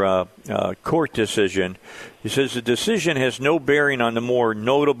court decision. He says the decision has no bearing on the more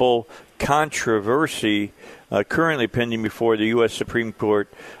notable controversy currently pending before the U.S. Supreme Court,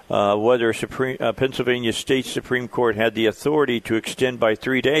 whether Pennsylvania State Supreme Court had the authority to extend by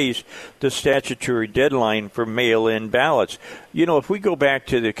 3 days the statutory deadline for mail-in ballots. You know, if we go back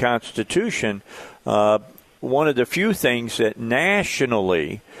to the Constitution, one of the few things that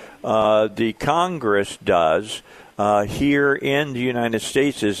nationally the Congress does here in the United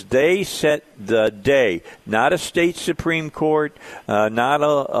States is they set the day, not a state Supreme Court, not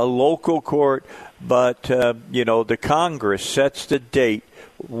a local court, but, the Congress sets the date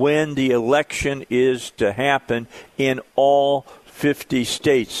when the election is to happen in all 50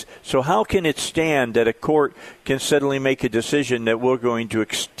 states. So how can it stand that a court can suddenly make a decision that we're going to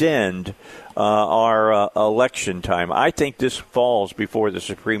extend our election time? I think this falls before the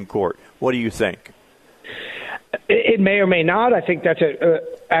Supreme Court. What do you think? It may or may not. I think that's a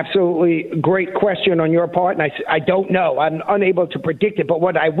absolutely great question on your part, and I don't know. I'm unable to predict it. But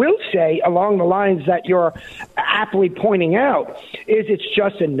what I will say along the lines that you're aptly pointing out is it's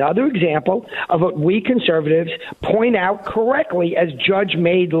just another example of what we conservatives point out correctly as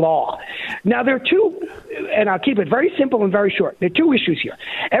judge-made law. Now, there are two, and I'll keep it very simple and very short. There are two issues here.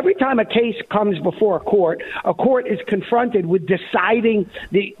 Every time a case comes before a court is confronted with deciding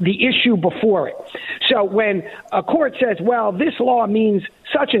the issue before it. So when a court says, well, this law means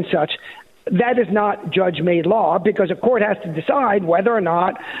such and such, that is not judge-made law because a court has to decide whether or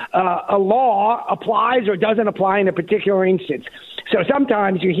not a law applies or doesn't apply in a particular instance. So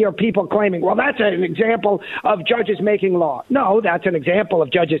sometimes you hear people claiming, well, that's an example of judges making law. No, that's an example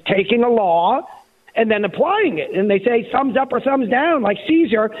of judges taking a law and then applying it. And they say thumbs up or thumbs down. Like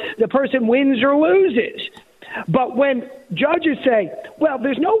Caesar, the person wins or loses. But when judges say, well,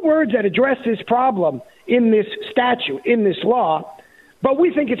 there's no words that address this problem in this statute, in this law, but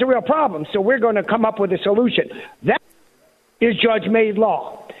we think it's a real problem, so we're going to come up with a solution. That is judge-made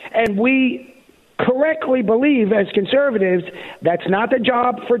law. And we correctly believe as conservatives that's not the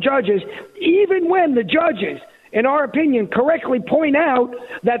job for judges, even when the judges, in our opinion, correctly point out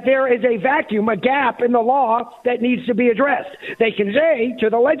that there is a vacuum, a gap in the law that needs to be addressed. They can say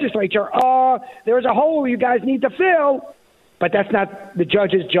to the legislature, there's a hole you guys need to fill, but that's not the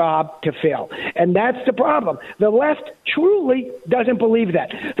judge's job to fill. And that's the problem. The left truly doesn't believe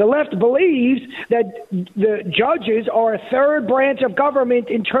that. The left believes that the judges are a third branch of government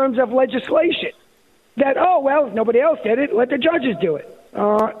in terms of legislation. That, if nobody else did it, let the judges do it.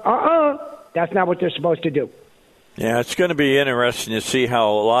 That's not what they're supposed to do. Yeah, it's going to be interesting to see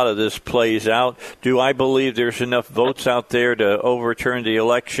how a lot of this plays out. Do I believe there's enough votes out there to overturn the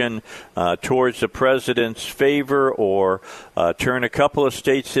election towards the president's favor, or turn a couple of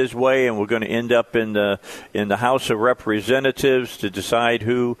states his way, and we're going to end up in the House of Representatives to decide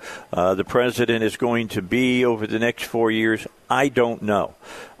who the president is going to be over the next 4 years? I don't know.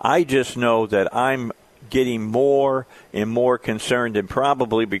 I just know that I'm getting more and more concerned, and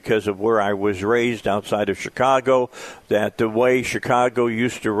probably because of where I was raised outside of Chicago, that the way Chicago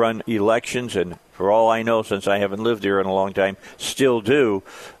used to run elections, and for all I know, since I haven't lived here in a long time, still do,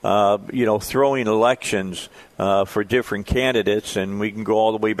 throwing elections for different candidates, and we can go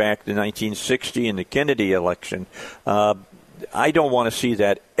all the way back to 1960 and the Kennedy election. I don't want to see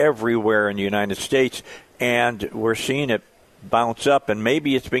that everywhere in the United States, and we're seeing it bounce up, and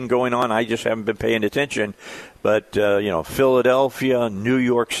maybe it's been going on. I just haven't been paying attention. But, Philadelphia, New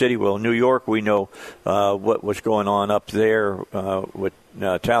York City. Well, New York, we know what was going on up there with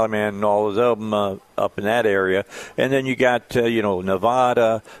Taliban and all of them up in that area. And then you got,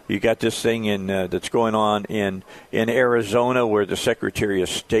 Nevada. You got this thing that's going on in Arizona where the Secretary of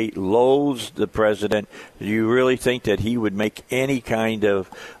State loathes the president. Do you really think that he would make any kind of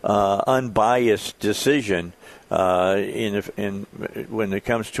unbiased decision when it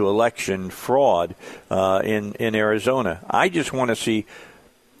comes to election fraud in Arizona? I just want to see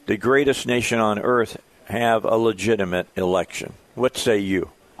the greatest nation on earth have a legitimate election. What say you?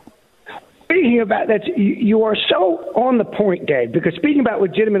 Speaking about that, you are so on the point, Dave, because speaking about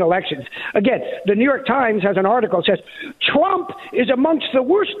legitimate elections, again, the New York Times has an article that says Trump is amongst the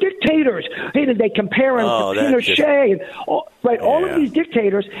worst dictators. They compare him to Pinochet and all of these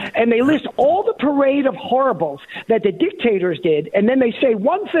dictators, and they list all the parade of horribles that the dictators did, and then they say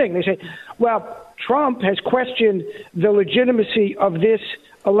one thing. They say, well, Trump has questioned the legitimacy of this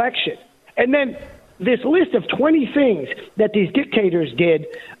election. And then this list of 20 things that these dictators did,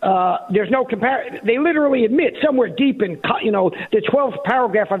 there's no comparison. They literally admit somewhere deep in, the 12th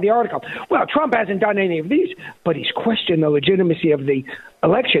paragraph of the article, well, Trump hasn't done any of these, but he's questioned the legitimacy of the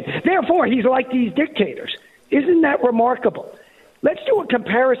election. Therefore, he's like these dictators. Isn't that remarkable? Let's do a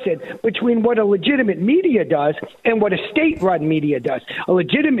comparison between what a legitimate media does and what a state-run media does. A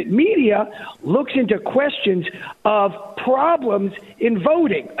legitimate media looks into questions of problems in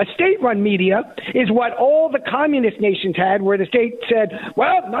voting. A state-run media is what all the communist nations had, where the state said,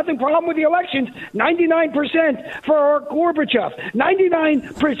 well, nothing problem with the elections, 99% for Gorbachev,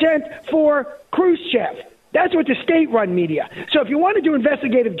 99% for Khrushchev. That's what the state-run media. So if you want to do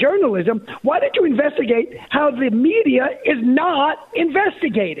investigative journalism, why don't you investigate how the media is not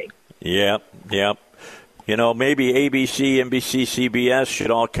investigating? Yep. Maybe ABC, NBC, CBS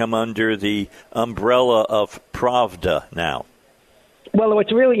should all come under the umbrella of Pravda now. Well,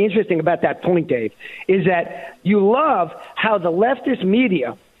 what's really interesting about that point, Dave, is that you love how the leftist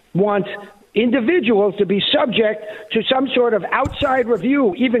media wants individuals to be subject to some sort of outside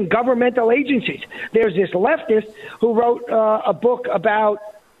review, even governmental agencies. There's this leftist who wrote a book about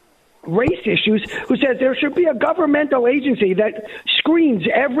race issues who says there should be a governmental agency that screens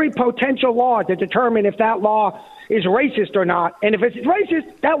every potential law to determine if that law is racist or not. And if it's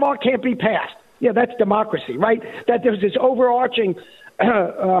racist, that law can't be passed. Yeah, that's democracy, right? That there's this overarching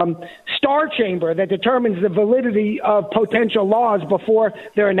star chamber that determines the validity of potential laws before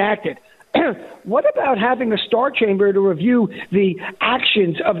they're enacted. What about having a star chamber to review the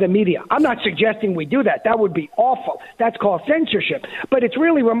actions of the media? I'm not suggesting we do that. That would be awful. That's called censorship. But it's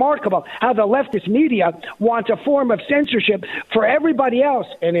really remarkable how the leftist media wants a form of censorship for everybody else,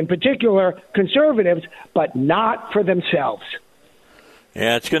 and in particular conservatives, but not for themselves.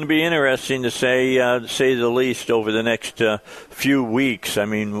 Yeah, it's going to be interesting to say the least over the next few weeks. I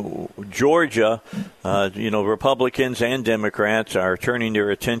mean, Georgia, Republicans and Democrats are turning their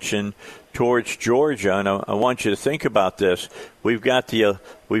attention towards Georgia, and I want you to think about this. We've got the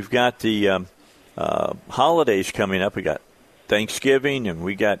holidays coming up. We got Thanksgiving, and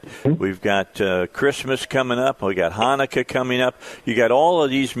we've got Christmas coming up. We got Hanukkah coming up. You got all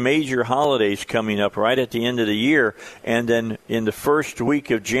of these major holidays coming up right at the end of the year, and then in the first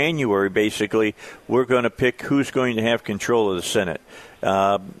week of January, basically, we're going to pick who's going to have control of the Senate.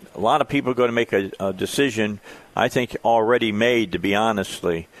 A lot of people are going to make a decision, I think, already made, to be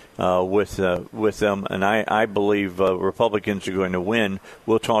honestly, with them, and I believe Republicans are going to win.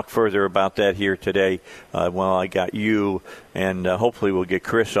 We'll talk further about that here today. I got you, and hopefully we'll get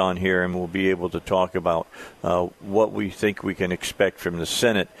Chris on here, and we'll be able to talk about what we think we can expect from the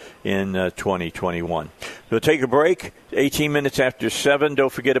Senate in 2021. We'll take a break. 18 minutes after 7.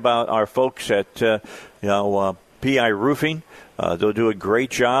 Don't forget about our folks at PI Roofing. They'll do a great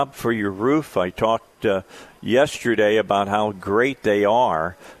job for your roof. I talked yesterday about how great they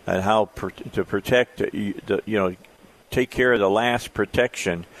are and how to protect, take care of the last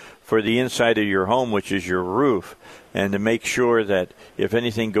protection for the inside of your home, which is your roof, and to make sure that if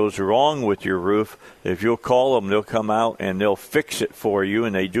anything goes wrong with your roof, if you'll call them, they'll come out and they'll fix it for you,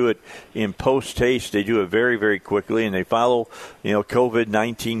 and they do it in post-haste. They do it very, very quickly, and they follow,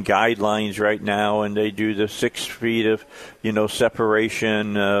 COVID-19 guidelines right now, and they do the 6 feet of,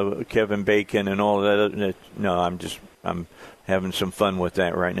 separation, Kevin Bacon and all of that. No, I'm having some fun with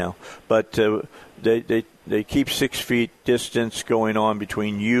that right now. But they keep 6 feet distance going on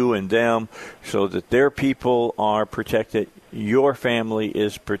between you and them so that their people are protected, your family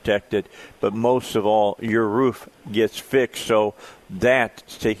is protected, but most of all, your roof gets fixed. So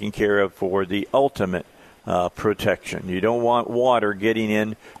that's taken care of for the ultimate protection. You don't want water getting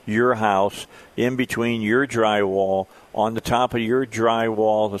in your house, in between your drywall, on the top of your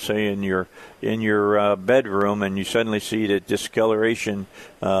drywall, let's say in your bedroom, and you suddenly see the discoloration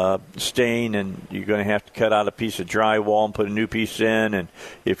stain, and you're going to have to cut out a piece of drywall and put a new piece in. And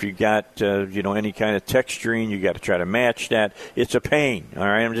if you got any kind of texturing, you got to try to match that. It's a pain. All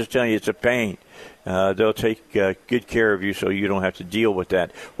right, I'm just telling you, it's a pain. They'll take good care of you so you don't have to deal with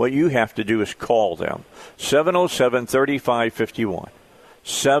that. What you have to do is call them. 707-3551.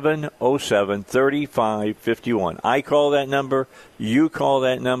 707-3551. I call that number, you call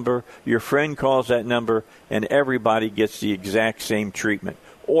that number, your friend calls that number, and everybody gets the exact same treatment.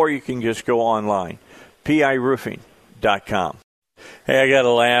 Or you can just go online, piroofing.com. Hey, I got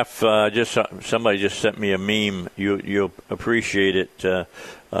to laugh. Somebody just sent me a meme. You'll appreciate it,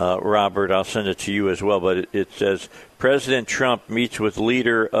 Robert. I'll send it to you as well. But it says, President Trump meets with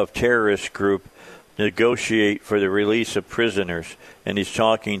leader of terrorist group, negotiate for the release of prisoners, and he's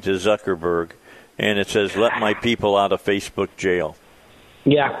talking to Zuckerberg, and it says, let my people out of Facebook jail.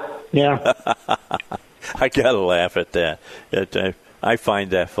 Yeah, Yeah. I got to laugh at that. I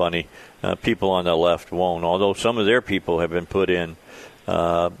find that funny. People on the left won't, although some of their people have been put in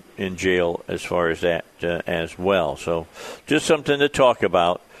jail as far as that as well. So just something to talk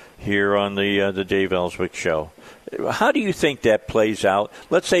about here on the Dave Elswick Show. How do you think that plays out?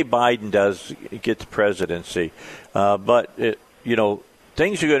 Let's say Biden does get the presidency, but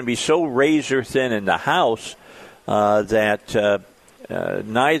things are going to be so razor thin in the House that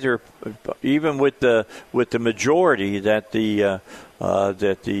neither, even with the majority that the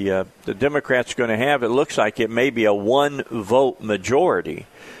Democrats are going to have, it looks like it may be a one-vote majority.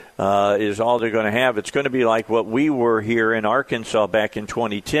 Is all they're going to have. It's going to be like what we were here in Arkansas back in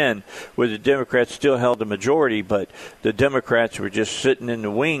 2010, where the Democrats still held the majority, but the Democrats were just sitting in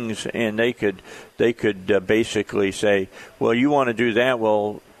the wings, and they could basically say, well, you want to do that,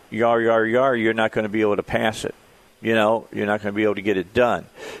 well, yar, you're not going to be able to pass it. You're not going to be able to get it done.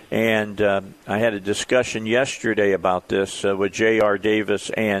 And I had a discussion yesterday about this with J.R. Davis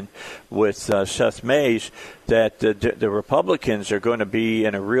and with Seth Mays, that the Republicans are going to be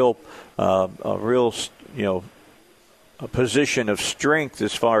in a real position of strength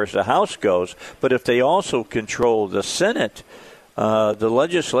as far as the House goes. But if they also control the Senate, the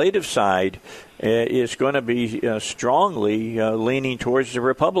legislative side is going to be strongly leaning towards the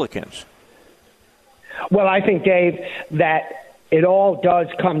Republicans. Well, I think, Dave, that it all does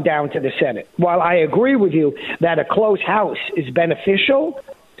come down to the Senate. While I agree with you that a close House is beneficial,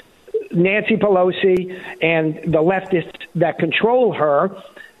 Nancy Pelosi and the leftists that control her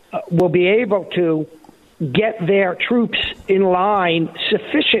will be able to get their troops in line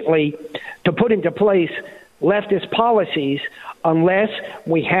sufficiently to put into place leftist policies unless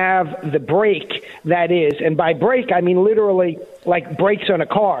we have the brake that is, and by brake I mean literally like brakes on a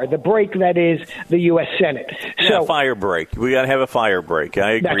car, the brake that is the U.S. Senate. Yeah, fire brake. We got to have a fire brake.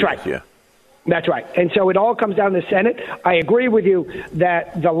 I agree with you. That's right. And so it all comes down to the Senate. I agree with you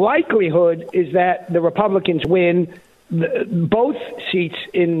that the likelihood is that the Republicans win both seats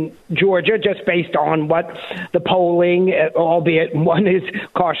in Georgia, just based on what the polling, albeit one is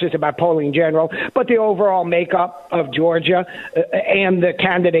cautious about polling in general, but the overall makeup of Georgia and the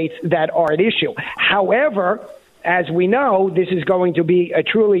candidates that are at issue. However, as we know, this is going to be a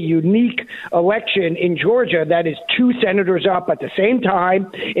truly unique election in Georgia that is two senators up at the same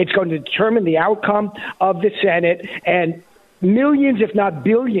time. It's going to determine the outcome of the Senate, and millions, if not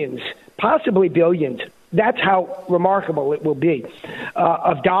billions, possibly billions, that's how remarkable it will be,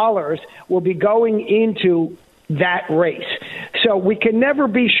 of dollars will be going into that race. So we can never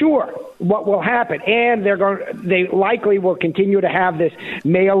be sure what will happen. And they likely will continue to have this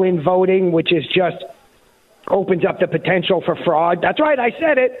mail-in voting, which is just opens up the potential for fraud. That's right, I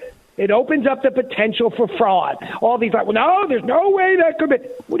said it. It opens up the potential for fraud. All these like, well, no, there's no way that could be.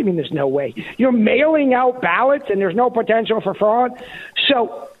 What do you mean there's no way? You're mailing out ballots and there's no potential for fraud?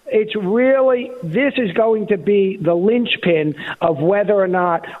 So it's really, this is going to be the linchpin of whether or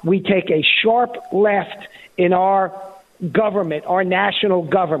not we take a sharp left in our government, our national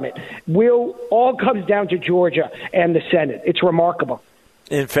government. All comes down to Georgia and the Senate. It's remarkable.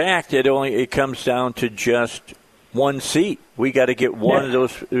 In fact, it comes down to just one seat. We got to get one of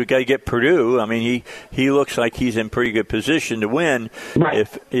those. We got to get Perdue. I mean, he looks like he's in pretty good position to win. Right.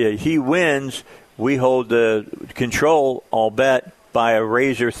 If he wins, we hold the control, I'll bet, by a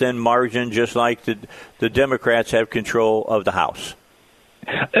razor-thin margin, just like the Democrats have control of the House.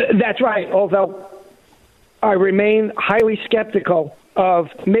 That's right, although I remain highly skeptical of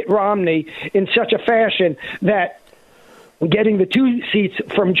Mitt Romney in such a fashion that getting the two seats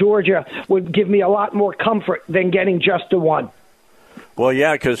from Georgia would give me a lot more comfort than getting just the one. Well,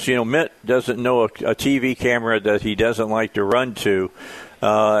 yeah, because, Mitt doesn't know a TV camera that he doesn't like to run to,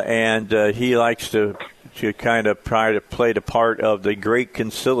 and he likes to kind of try to play the part of the great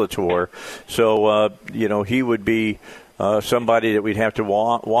conciliator. So, he would be somebody that we'd have to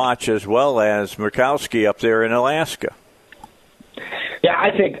watch, as well as Murkowski up there in Alaska. Yeah,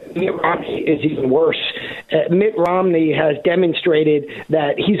 I think Mitt Romney is even worse. Mitt Romney has demonstrated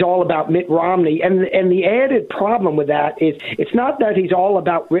that he's all about Mitt Romney. And the added problem with that is it's not that he's all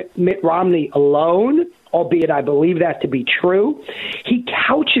about Mitt Romney alone, albeit I believe that to be true. He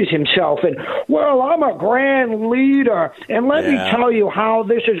couches himself in, well, I'm a grand leader, and let me tell you how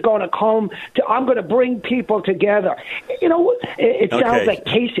this is going to come to, I'm going to bring people together. It sounds like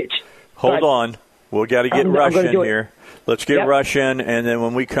Kasich. Hold on. We've got to get Rush in here. Let's get Rush in, and then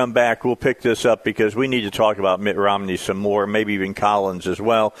when we come back, we'll pick this up because we need to talk about Mitt Romney some more, maybe even Collins as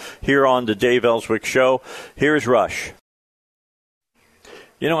well, here on the Dave Elswick Show. Here's Rush.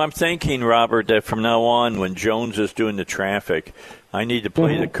 I'm thinking, Robert, that from now on, when Jones is doing the traffic, I need to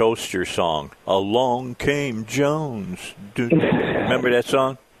play the Coaster song. Along Came Jones. Remember that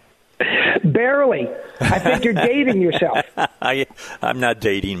song? Barely. I think you're dating yourself. I'm not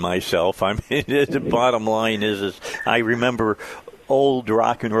dating myself. I mean, the bottom line is I remember old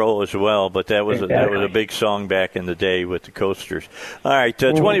rock and roll as well, but that was a big song back in the day with the Coasters. All right,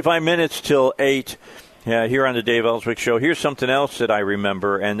 25 minutes till 8 here on the Dave Elswick Show. Here's something else that I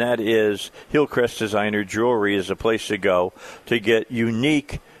remember, and that is Hillcrest Designer Jewelry is a place to go to get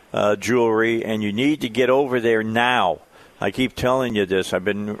unique jewelry, and you need to get over there now. I keep telling you this. I've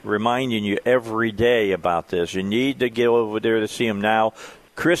been reminding you every day about this. You need to get over there to see them now.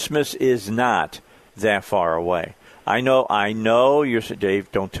 Christmas is not that far away. I know. You're saying,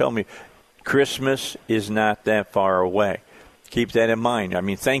 Dave, don't tell me. Christmas is not that far away. Keep that in mind. I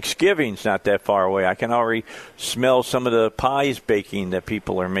mean, Thanksgiving's not that far away. I can already smell some of the pies baking that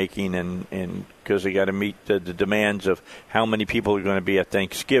people are making, and because they got to meet the demands of how many people are going to be at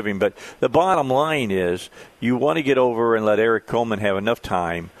Thanksgiving. But the bottom line is you want to get over and let Eric Coleman have enough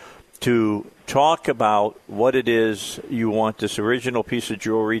time to talk about what it is you want this original piece of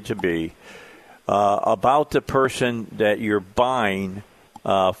jewelry to be, about the person that you're buying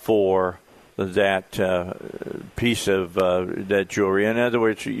for that piece of that jewelry. In other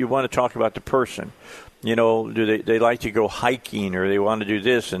words, you want to talk about the person. You know, do they like to go hiking, or they want to do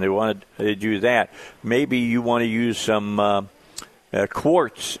this and they want to do that? Maybe you want to use some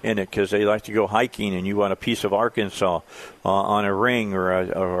quartz in it because they like to go hiking, and you want a piece of Arkansas on a ring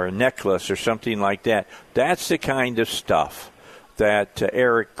or a necklace or something like that. That's the kind of stuff that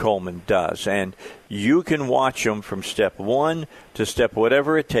Eric Coleman does, and you can watch him from step one to step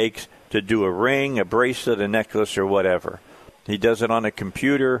whatever it takes to do a ring, a bracelet, a necklace, or whatever. He does it on a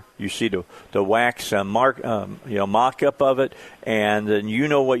computer. You see the wax mock-up of it, and then you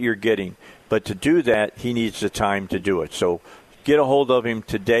know what you're getting. But to do that, he needs the time to do it. So get a hold of him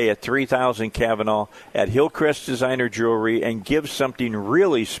today at 3000 Kavanaugh at Hillcrest Designer Jewelry and give something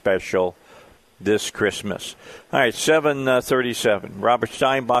really special this Christmas. All right, 7:37. Robert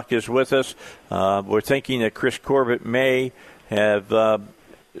Steinbach is with us. We're thinking that Chris Corbett may have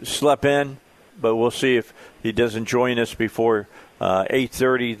slept in, but we'll see if he doesn't join us before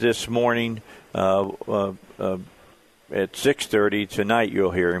 8:30 this morning. At 6:30 tonight,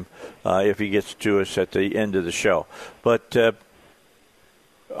 you'll hear him if he gets to us at the end of the show. But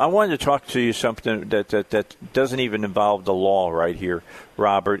I wanted to talk to you something that doesn't even involve the law right here,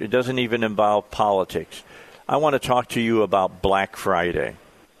 Robert. It doesn't even involve politics. I want to talk to you about Black Friday.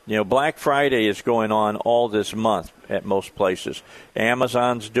 You know, Black Friday is going on all this month at most places.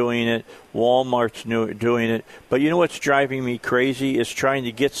 Amazon's doing it. Walmart's doing it. But you know what's driving me crazy is trying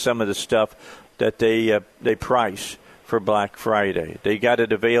to get some of the stuff that they price for Black Friday. They got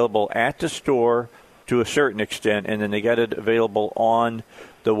it available at the store to a certain extent, and then they got it available on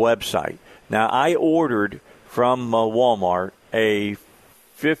the website. Now, I ordered from Walmart a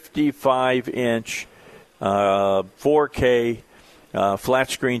 55-inch 4K flat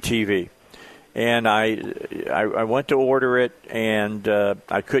screen TV, and I went to order it, and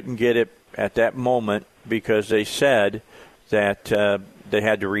I couldn't get it at that moment because they said that they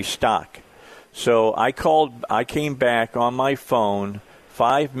had to restock. So I came back on my phone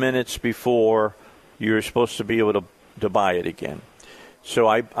 5 minutes before you were supposed to be able to buy it again. So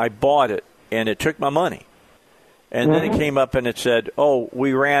I bought it, and it took my money. And then it came up and it said, "Oh,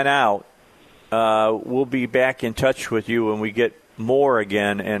 we ran out. We'll be back in touch with you when we get more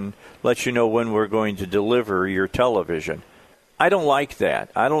again and let you know when we're going to deliver your television." I don't like that.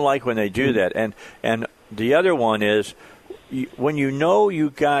 I don't like when they do that. And the other one is when you know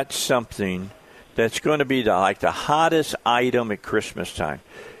you got something that's going to be the hottest item at Christmas time.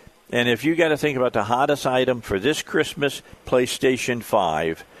 And if you got to think about the hottest item for this Christmas, PlayStation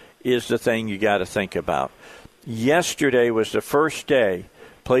 5 is the thing you got to think about. Yesterday was the first day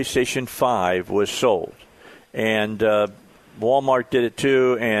PlayStation 5 was sold. And Walmart did it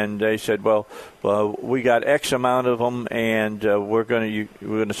too, and they said, well, we got X amount of them, and we're going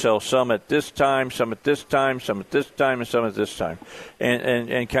to sell some at this time, some at this time, some at this time, and some at this time,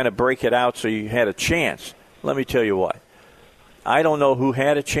 and kind of break it out so you had a chance. Let me tell you what. I don't know who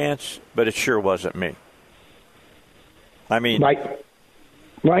had a chance, but it sure wasn't me. I mean, right.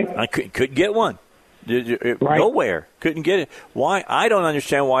 I couldn't get one. Nowhere. Couldn't get it. Why? I don't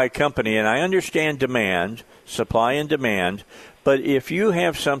understand why a company, and I understand demand, supply and demand, but if you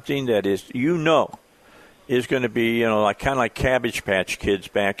have something that is, is going to be, kind of like Cabbage Patch Kids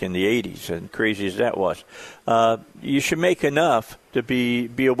back in the 80s, and crazy as that was, you should make enough to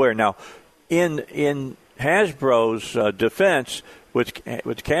be aware. Now, in Hasbro's defense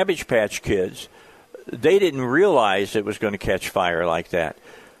with Cabbage Patch Kids, they didn't realize it was going to catch fire like that.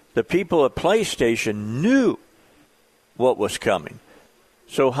 The people at PlayStation knew what was coming.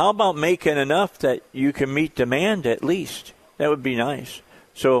 So how about making enough that you can meet demand at least? That would be nice.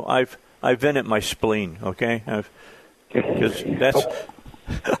 So I've vented my spleen, okay? Because that's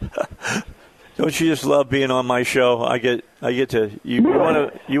don't you just love being on my show? I get to you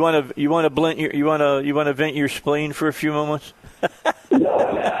want to vent your spleen for a few moments?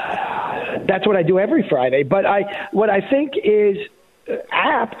 That's what I do every Friday. But what I think is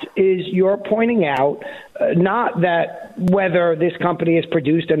apt is you're pointing out not that whether this company has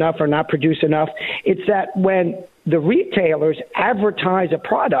produced enough or not produced enough. It's that when the retailers advertise a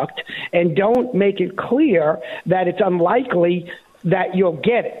product and don't make it clear that it's unlikely that you'll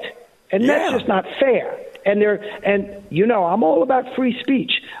get it. And that's just not fair. And I'm all about free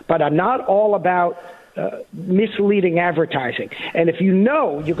speech, but I'm not all about misleading advertising. And if you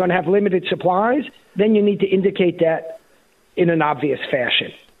know you're going to have limited supplies, then you need to indicate that in an obvious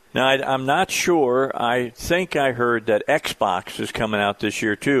fashion. Now, I'm not sure. I think I heard that Xbox is coming out this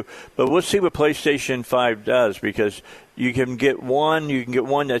year too, but we'll see what PlayStation 5 does, because you can get one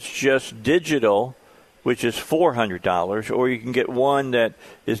that's just digital, which is $400, or you can get one that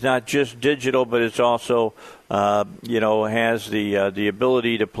is not just digital, but it's also, has the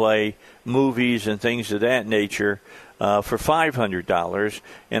ability to play movies and things of that nature for $500.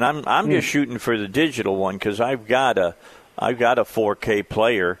 And I'm just shooting for the digital one because I've got a 4K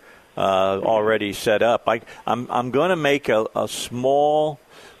player already set up. I'm going to make a small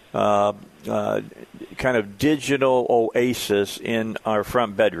kind of digital oasis in our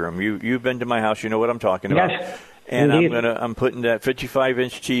front bedroom. You've been to my house, you know what I'm talking about. Yes. And I'm putting that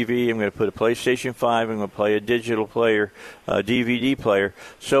 55-inch TV. I'm going to put a PlayStation 5. I'm going to play a digital player, a DVD player.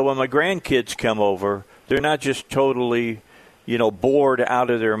 So when my grandkids come over, they're not just totally, bored out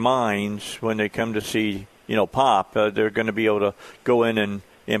of their minds when they come to see, Pop. They're going to be able to go in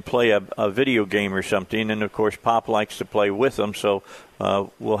and play a video game or something. And, of course, Pop likes to play with them, so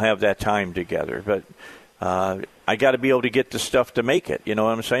we'll have that time together. But I got to be able to get the stuff to make it. You know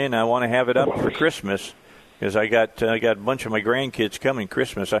what I'm saying? I want to have it up for Christmas because I got a bunch of my grandkids coming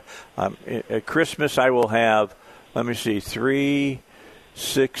Christmas. At Christmas I will have, 3,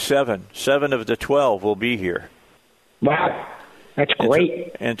 6, 7. 7 of the 12 will be here. Wow. That's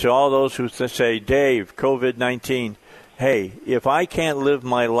great. And to all those who say, Dave, COVID-19, hey, if I can't live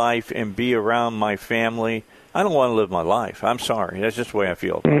my life and be around my family, I don't want to live my life. I'm sorry. That's just the way I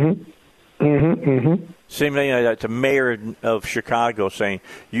feel. Mm-hmm. Mm-hmm. Mm-hmm. Same thing like the mayor of Chicago saying,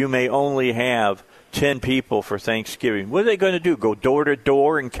 you may only have 10 people for Thanksgiving. What are they going to do, go door to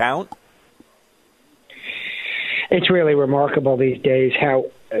door and count? It's really remarkable these days how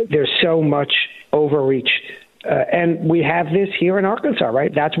there's so much overreach. And we have this here in Arkansas,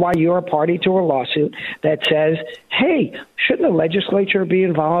 right? That's why you're a party to a lawsuit that says, hey, shouldn't the legislature be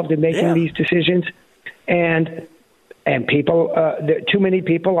involved in making these decisions? And people, too many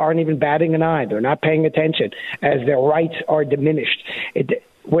people aren't even batting an eye. They're not paying attention as their rights are diminished.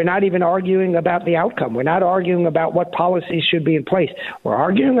 We're not even arguing about the outcome. We're not arguing about what policies should be in place. We're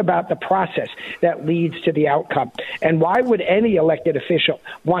arguing about the process that leads to the outcome. And why would any elected official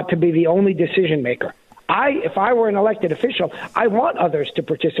want to be the only decision maker? If I were an elected official, I want others to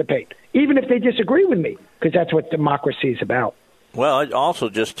participate, even if they disagree with me, because that's what democracy is about. Well, it also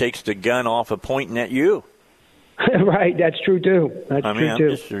just takes the gun off of pointing at you. Right, that's true too. I'm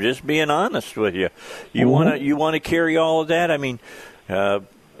just being honest with you. You want to carry all of that. I mean,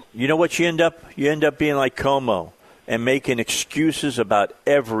 you know what you end up being like Como and making excuses about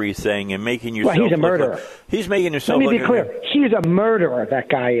everything and making yourself. Well, he's a murderer. He's making himself. Let me be clear. He's a murderer. That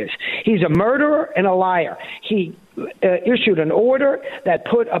guy is. He's a murderer and a liar. He issued an order that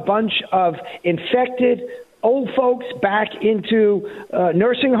put a bunch of infected old folks back into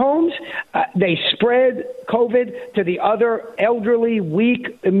nursing homes. They spread COVID to the other elderly,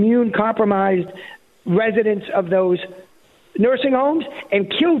 weak, immune-compromised residents of those nursing homes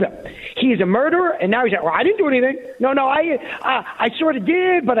and killed him. He's a murderer, and now he's like, well, I didn't do anything. No, I sort of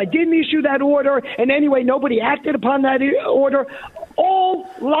did, but I didn't issue that order. And anyway, nobody acted upon that order. All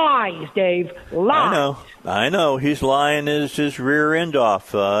lies, Dave. Lies. I know. He's lying his rear end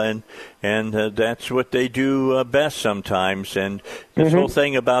off, and that's what they do best sometimes. And this whole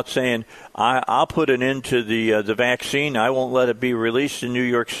thing about saying, I'll put an end to the vaccine. I won't let it be released in New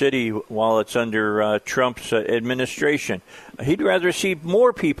York City while it's under Trump's administration. He'd rather see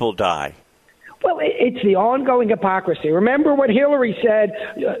more people die. Well, it's the ongoing hypocrisy. Remember what Hillary said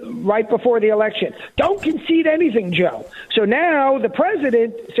right before the election. Don't concede anything, Joe. So now the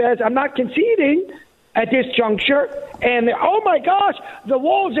president says, I'm not conceding. at this juncture. And, oh, my gosh, the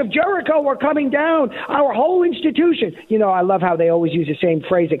walls of Jericho are coming down. Our whole institution. You know, I love how they always use the same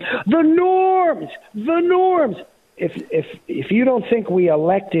phrasing. The norms. If you don't think we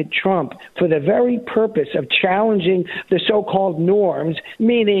elected Trump for the very purpose of challenging the so-called norms,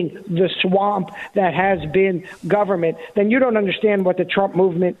 meaning the swamp that has been government, then you don't understand what the Trump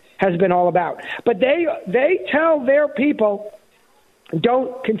movement has been all about. But they tell their people,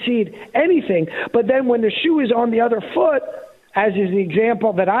 don't concede anything. But then when the shoe is on the other foot, as is the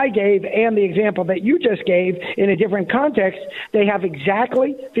example that I gave and the example that you just gave in a different context, they have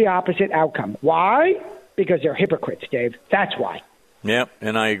exactly the opposite outcome. Why? Because they're hypocrites, Dave. That's why. Yep,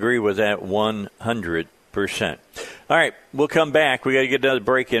 and I agree with that 100%. All right, we'll come back. We got to get another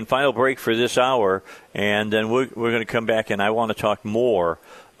break in, final break for this hour, and then we're going to come back, and I want to talk more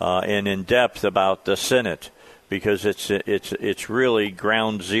and in depth about the Senate, because it's really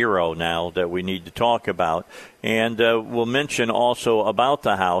ground zero now that we need to talk about. And we'll mention also about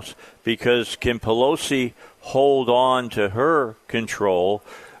the House, because can Pelosi hold on to her control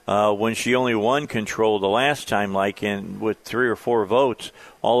when she only won control the last time, like with 3 or 4 votes?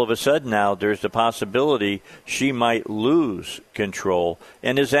 All of a sudden now there's the possibility she might lose control.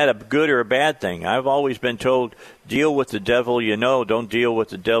 And is that a good or a bad thing? I've always been told, deal with the devil you know, don't deal with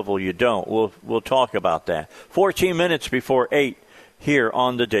the devil you don't. We'll talk about that. 14 minutes before 8 here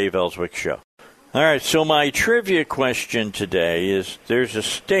on the Dave Elswick Show. All right, so my trivia question today is, there's a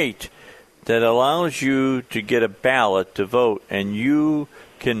state that allows you to get a ballot to vote, and you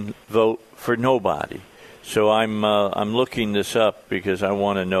can vote for nobody. So I'm looking this up because I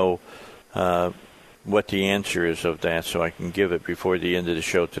want to know what the answer is of that, so I can give it before the end of the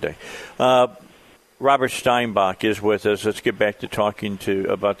show today. Robert Steinbach is with us. Let's get back to talking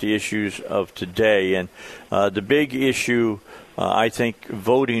about the issues of today. And the big issue, I think,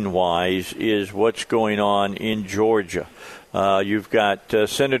 voting-wise, is what's going on in Georgia. You've got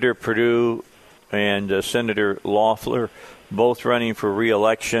Senator Perdue and Senator Loeffler both running for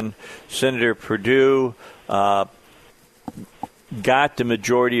re-election. Senator Perdue got the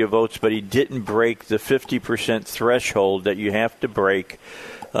majority of votes, but he didn't break the 50% threshold that you have to break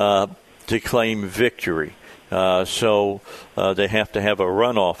to claim victory. So they have to have a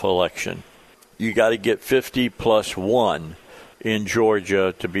runoff election. You got to get 50 plus 1 in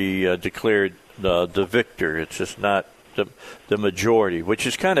Georgia to be declared the victor. It's just not the majority, which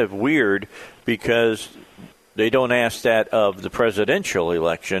is kind of weird because they don't ask that of the presidential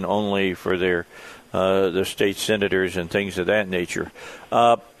election, only for their state senators and things of that nature.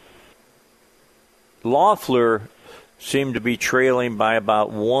 Loeffler seemed to be trailing by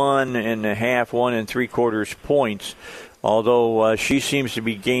about 1.5, 1.75 points, although she seems to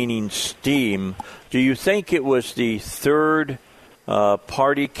be gaining steam. Do you think it was the third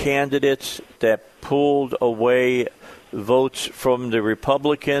party candidates that pulled away votes from the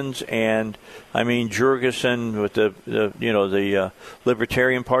Republicans? And I mean, Jurgensen with the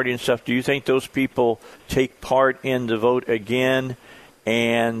Libertarian Party and stuff. Do you think those people take part in the vote again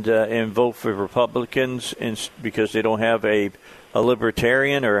and vote for Republicans because they don't have a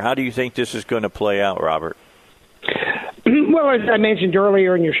Libertarian? Or how do you think this is going to play out, Robert? Well, as I mentioned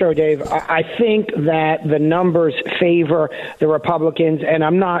earlier in your show, Dave, I think that the numbers favor the Republicans, and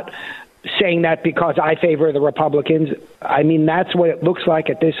I'm not saying that because I favor the Republicans. I mean, that's what it looks like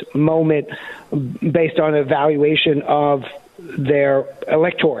at this moment based on evaluation of their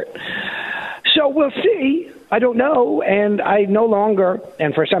electorate. So we'll see. I don't know, and I no longer,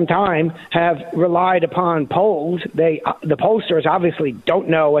 and for some time, have relied upon polls. The pollsters obviously don't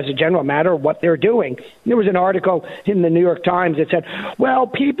know, as a general matter, what they're doing. There was an article in the New York Times that said, well,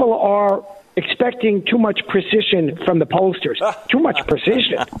 people are expecting too much precision from the pollsters. Too much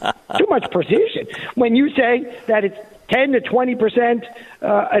precision. Too much precision. When you say that it's 10 to 20%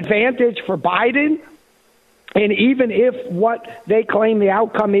 advantage for Biden, and even if what they claim the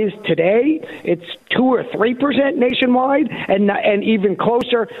outcome is today, it's 2 or 3% nationwide, and even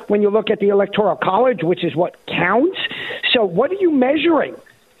closer when you look at the Electoral College, which is what counts. So what are you measuring?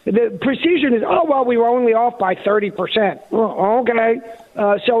 The precision is, we were only off by 30%. Well, okay.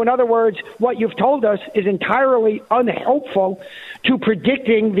 So in other words, what you've told us is entirely unhelpful to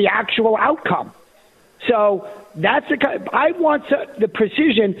predicting the actual outcome. So I want the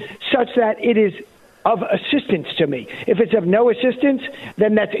precision such that it is of assistance to me. If it's of no assistance,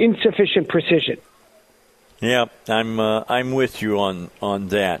 then that's insufficient precision. Yeah, I'm with you on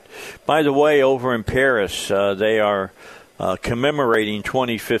that. By the way, over in Paris, they are commemorating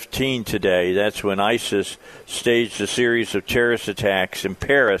 2015 today. That's when ISIS staged a series of terrorist attacks in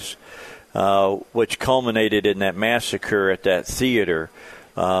Paris, which culminated in that massacre at that theater.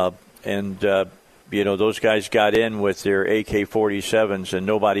 And those guys got in with their AK-47s and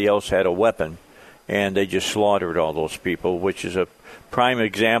nobody else had a weapon, and they just slaughtered all those people, which is a prime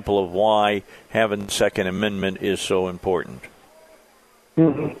example of why having the Second Amendment is so important.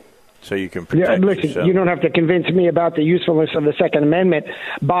 Mm-hmm. So you can protect listen, yourself. You don't have to convince me about the usefulness of the Second Amendment.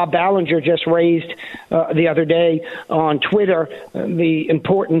 Bob Ballinger just raised the other day on Twitter the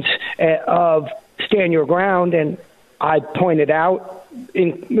importance of stand your ground, and I pointed out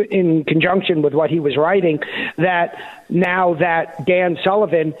in conjunction with what he was writing that now that Dan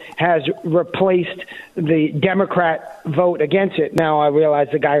Sullivan has replaced the Democrat vote against it. Now I realize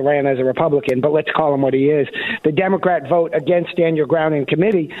the guy ran as a Republican, but let's call him what he is. The Democrat vote against Stand Your Ground in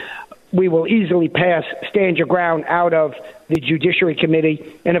committee, we will easily pass Stand Your Ground out of the Judiciary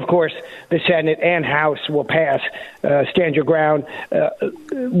Committee, and of course the Senate and House will pass Stand Your Ground,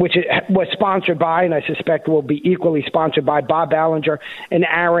 which was sponsored by, and I suspect will be equally sponsored by, Bob Ballinger and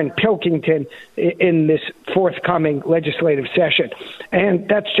Aaron Pilkington in this forthcoming legislative session. And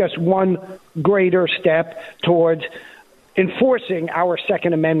that's just one greater step towards enforcing our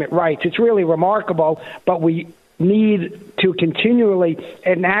Second Amendment rights. It's really remarkable, but we need to continually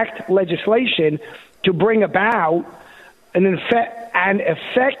enact legislation to bring about an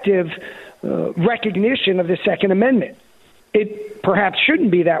effective recognition of the Second Amendment. It perhaps shouldn't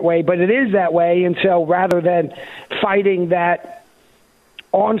be that way, but it is that way, and so rather than fighting that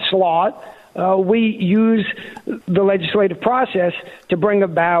onslaught, we use the legislative process to bring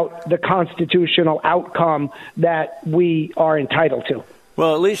about the constitutional outcome that we are entitled to.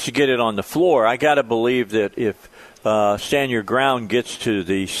 Well, at least to get it on the floor. I got to believe that if Stand Your Ground gets to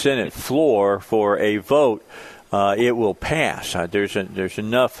the Senate floor for a vote, it will pass. There's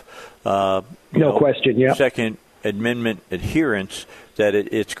enough question, yeah. Second Amendment adherence that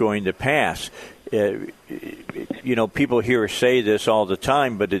it's going to pass. People hear us say this all the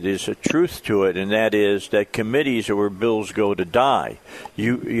time, but it is a truth to it, and that is that committees are where bills go to die.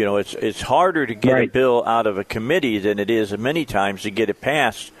 It's harder to get a bill out of a committee than it is many times to get it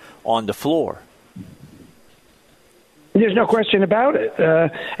passed on the floor. There's no question about it,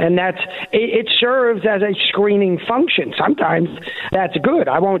 and it serves as a screening function. Sometimes that's good.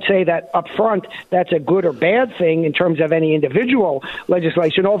 I won't say that up front that's a good or bad thing in terms of any individual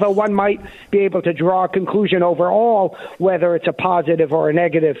legislation, although one might be able to draw a conclusion overall whether it's a positive or a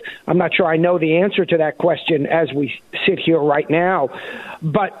negative. I'm not sure I know the answer to that question as we sit here right now.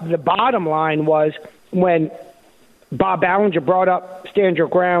 But the bottom line was when Bob Ballinger brought up Stand Your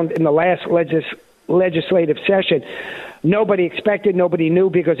Ground in the last legislative session, nobody expected, nobody knew,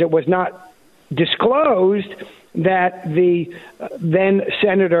 because it was not disclosed that the then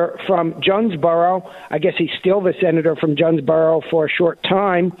senator from Jonesboro, I guess he's still the senator from Jonesboro for a short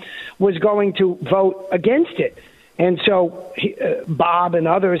time, was going to vote against it. And so Bob and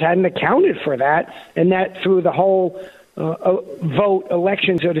others hadn't accounted for that, and that threw the whole vote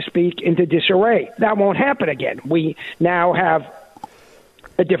election, so to speak, into disarray. That won't happen again. We now have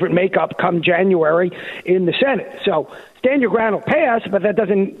a different makeup come January in the Senate. So Stand Your Ground will pass, but that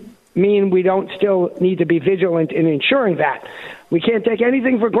doesn't mean we don't still need to be vigilant in ensuring that. We can't take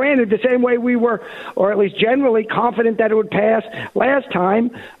anything for granted the same way we were, or at least generally, confident that it would pass last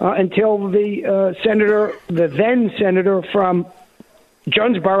time until the then senator from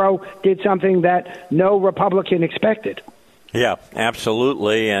Jonesboro did something that no Republican expected. Yeah,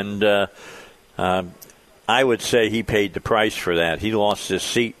 absolutely. And I would say he paid the price for that. He lost his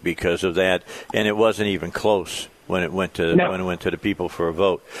seat because of that, and it wasn't even close when it went to the people for a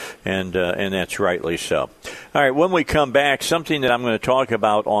vote, and that's rightly so. All right, when we come back, something that I'm going to talk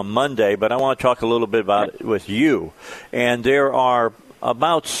about on Monday, but I want to talk a little bit about it with you. And there are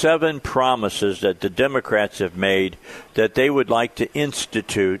about 7 promises that the Democrats have made that they would like to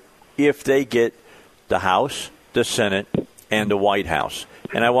institute if they get the House, the Senate, and the White House.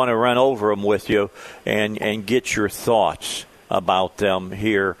 And I want to run over them with you and get your thoughts about them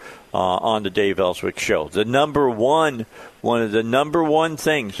here on the Dave Elswick Show. One of the number one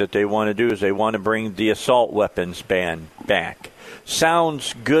things that they want to do is they want to bring the assault weapons ban back.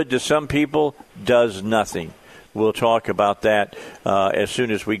 Sounds good to some people, does nothing. We'll talk about that as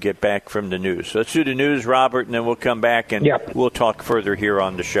soon as we get back from the news. Let's do the news, Robert, and then we'll come back and we'll talk further here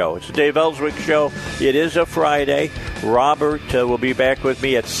on the show. It's the Dave Elswick Show. It is a Friday. Robert will be back with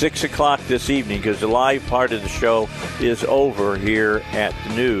me at 6 o'clock this evening because the live part of the show is over here at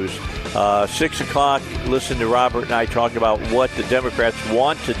the news. 6 o'clock, listen to Robert and I talk about what the Democrats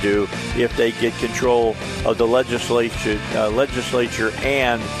want to do if they get control of the legislature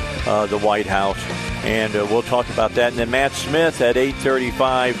and the White House. And we'll talk about that. And then Matt Smith at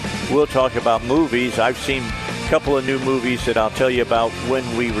 8:35, we'll talk about movies. I've seen couple of new movies that I'll tell you about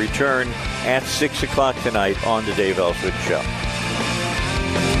when we return at 6 o'clock tonight on the Dave Elswick Show.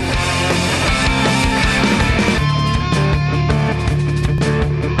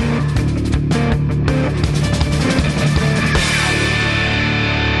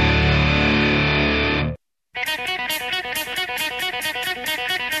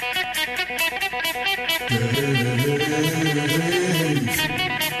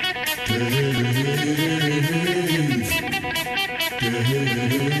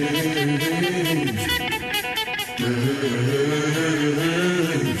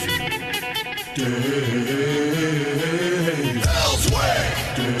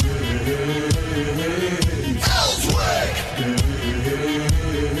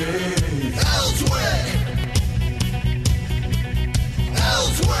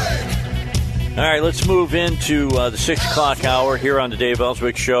 All right, let's move into the 6 o'clock hour here on the Dave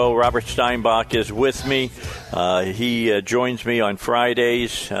Elswick Show. Robert Steinbach is with me. He joins me on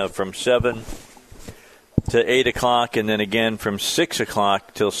Fridays from 7 to 8 o'clock, and then again from 6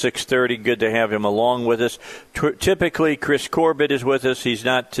 o'clock till 6:30. Good to have him along with us. Typically, Chris Corbett is with us. He's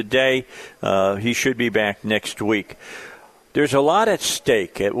not today. He should be back next week. There's a lot at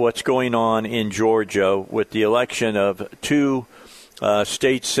stake at what's going on in Georgia with the election of two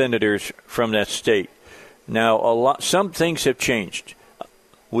state senators from that state. Now, some things have changed.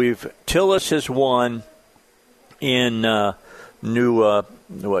 Tillis has won in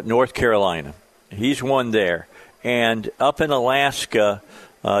North Carolina. He's won there, and up in Alaska,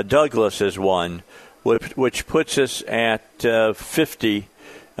 Douglas has won, which puts us at 50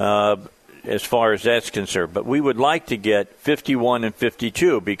 as far as that's concerned. But we would like to get 51 and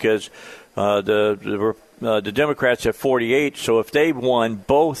 52 because the Democrats have 48, so if they won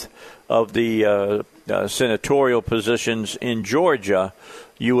both of the senatorial positions in Georgia,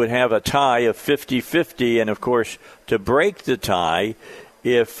 you would have a tie of 50-50. And, of course, to break the tie,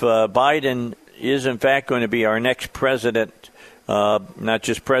 if Biden is, in fact, going to be our next president, not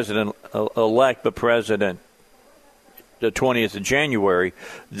just president-elect, but president the 20th of January,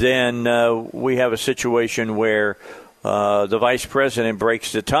 then we have a situation where the vice president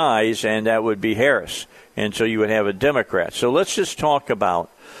breaks the ties, and that would be Harris. And so you would have a Democrat. So let's just talk about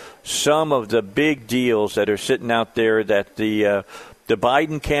some of the big deals that are sitting out there that the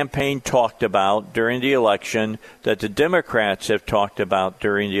Biden campaign talked about during the election, that the Democrats have talked about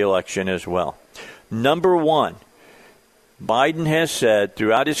during the election as well. Number one, Biden has said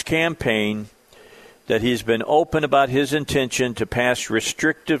throughout his campaign that he's been open about his intention to pass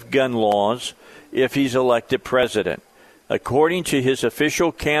restrictive gun laws if he's elected president. According to his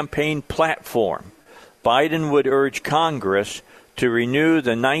official campaign platform, Biden would urge Congress to renew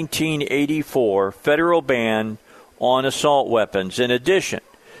the 1984 federal ban on assault weapons. In addition,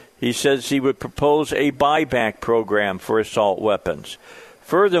 he says he would propose a buyback program for assault weapons.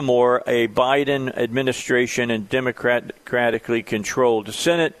 Furthermore, a Biden administration and democratically controlled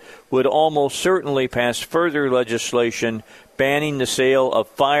Senate would almost certainly pass further legislation banning the sale of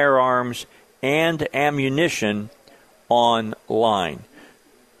firearms and ammunition online.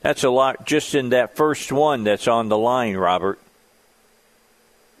 That's a lot just in that first one that's on the line, Robert.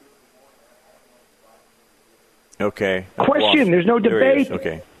 Okay. Question. There's no debate.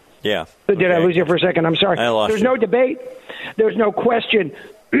 Okay. Yeah. Did I lose you for a second? I'm sorry. I lost There's you. no debate. There's no question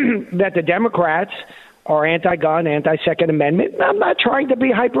that the Democrats are anti-gun, anti-Second Amendment. I'm not trying to be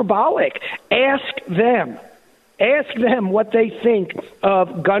hyperbolic. Ask them. Ask them what they think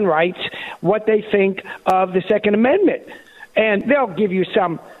of gun rights, what they think of the Second Amendment. And they'll give you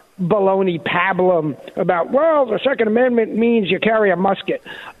some baloney pablum about, well, the Second Amendment means you carry a musket.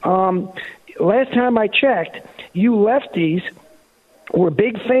 Last time I checked, you lefties were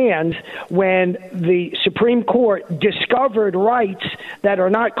big fans when the Supreme Court discovered rights that are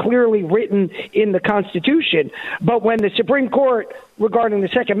not clearly written in the Constitution. But when the Supreme Court regarding the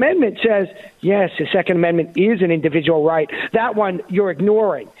Second Amendment says, yes, the Second Amendment is an individual right, that one you're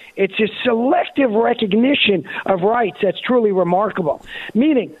ignoring. It's a selective recognition of rights that's truly remarkable.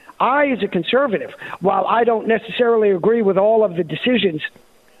 Meaning, I, as a conservative, while I don't necessarily agree with all of the decisions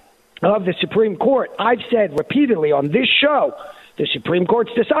of the Supreme Court, I've said repeatedly on this show, the Supreme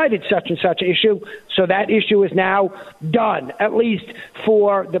Court's decided such and such issue, so that issue is now done, at least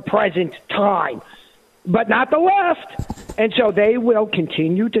for the present time. But not the left. And so they will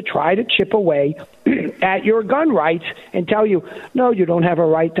continue to try to chip away at your gun rights and tell you, no, you don't have a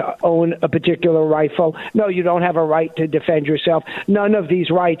right to own a particular rifle. No, you don't have a right to defend yourself. None of these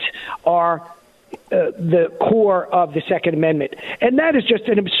rights are the core of the Second Amendment. And that is just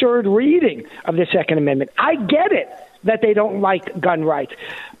an absurd reading of the Second Amendment. I get it. that they don't like gun rights.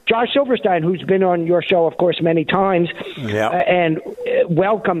 Josh Silverstein, who's been on your show, of course, many times, and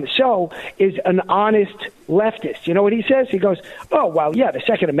welcome so, is an honest leftist. You know what he says? He goes, oh, well, yeah, the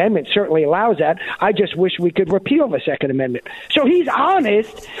Second Amendment certainly allows that. I just wish we could repeal the Second Amendment. So he's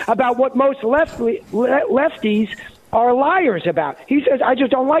honest about what most lefties are liars about. He says, I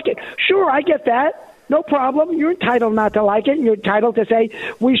just don't like it. Sure, I get that. No problem. You're entitled not to like it, and you're entitled to say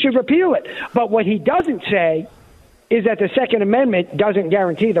we should repeal it. But what he doesn't say is that the Second Amendment doesn't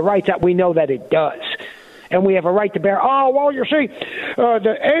guarantee the rights that we know that it does. And we have a right to bear. Oh, well, you see,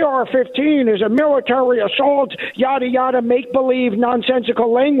 the AR-15 is a military assault, yada, yada, make-believe,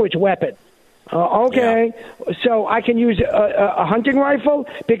 nonsensical language weapon. Okay, so I can use a hunting rifle?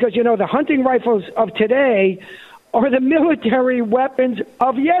 Because, you know, the hunting rifles of today are the military weapons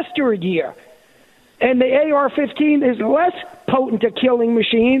of yesteryear. And the AR-15 is less potent a killing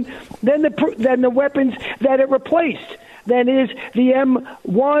machine than the weapons that it replaced, than is the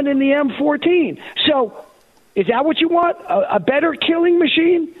M1 and the M14. So is that what you want, a better killing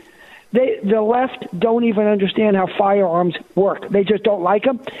machine? The left don't even understand how firearms work. They just don't like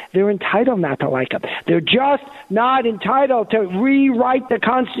them. They're entitled not to like them. They're just not entitled to rewrite the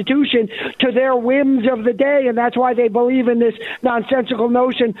Constitution to their whims of the day, and that's why they believe in this nonsensical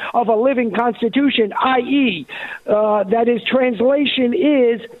notion of a living Constitution, i.e., that is, translation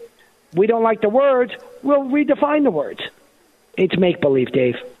is, we don't like the words, we'll redefine the words. It's make-believe,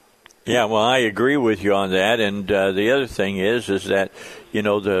 Dave. Yeah, well, I agree with you on that. And the other thing is that, you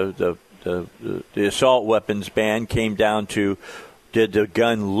know, the assault weapons ban came down to, did the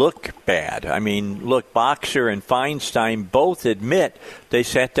gun look bad? I mean, look, Boxer and Feinstein both admit they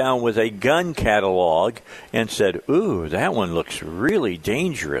sat down with a gun catalog and said, ooh, that one looks really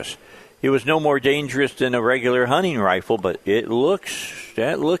dangerous. It was no more dangerous than a regular hunting rifle, but that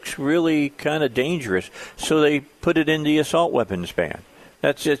looks really kind of dangerous. So they put it in the assault weapons ban.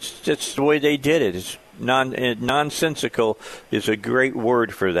 That's the way they did it. It's nonsensical is a great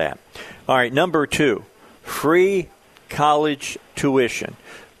word for that. All right, number 2, free college tuition.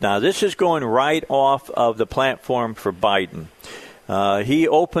 Now, this is going right off of the platform for Biden. He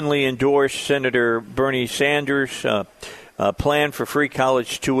openly endorsed Senator Bernie Sanders' plan for free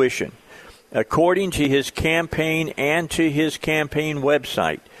college tuition. According to his campaign and to his campaign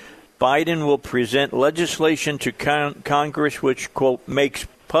website, Biden will present legislation to Congress which, quote, makes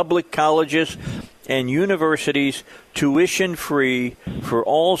public colleges and universities tuition-free for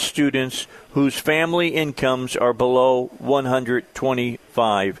all students whose family incomes are below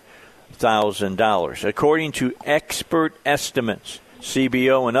 $125,000. According to expert estimates,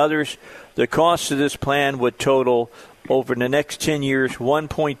 CBO and others, the cost of this plan would total over the next 10 years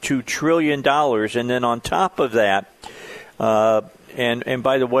 $1.2 trillion. And then on top of that, and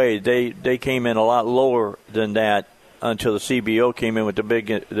by the way, they came in a lot lower than that until the CBO came in with the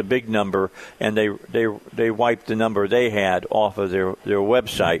big number, and they wiped the number they had off of their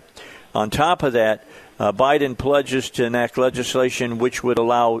website. On top of that, Biden pledges to enact legislation which would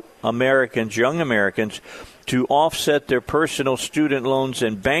allow young Americans, to offset their personal student loans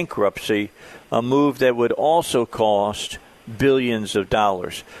in bankruptcy, a move that would also cost billions of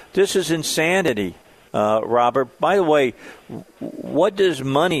dollars. This is insanity. Robert, by the way, what does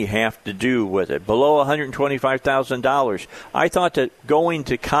money have to do with it? Below $125,000. I thought that going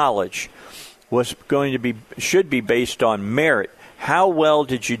to college should be based on merit. How well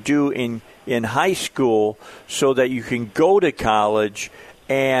did you do in high school so that you can go to college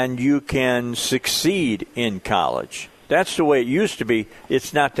and you can succeed in college? That's the way it used to be.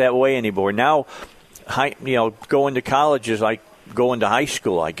 It's not that way anymore. Now, going to college is like going to high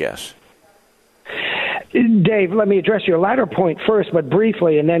school, I guess. Dave, let me address your latter point first, but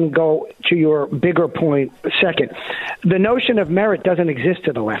briefly, and then go to your bigger point second. The notion of merit doesn't exist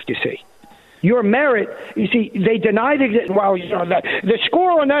to the left, you see. Your merit, you see, they denied exam. Well, the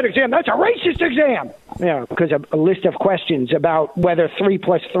score on that exam, that's a racist exam. Because a list of questions about whether 3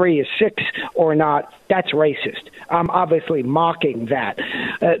 + 3 is 6 or not, that's racist. I'm obviously mocking that.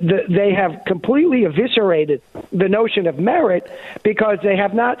 They have completely eviscerated the notion of merit because they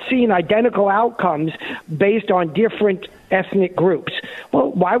have not seen identical outcomes based on different ethnic groups.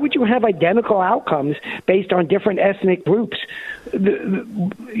 Well, why would you have identical outcomes based on different ethnic groups?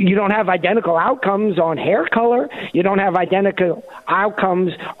 You don't have identical outcomes on hair color. You don't have identical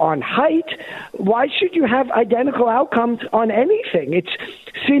outcomes on height. Why should you have identical outcomes on anything? It's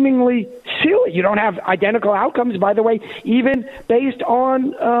seemingly silly. You don't have identical outcomes, by the way, even based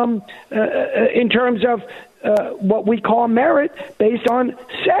on, in terms of what we call merit, based on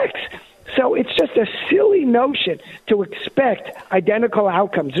sex. So it's just a silly notion to expect identical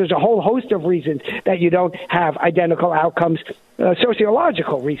outcomes. There's a whole host of reasons that you don't have identical outcomes,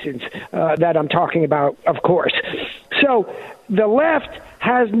 sociological reasons that I'm talking about, of course. So the left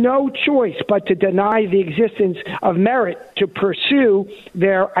has no choice but to deny the existence of merit to pursue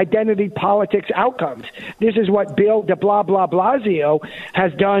their identity politics outcomes. This is what Bill de Blasio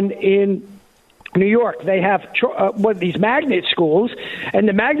has done in New York. They have these magnet schools, and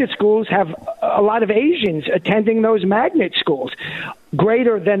the magnet schools have a lot of Asians attending those magnet schools,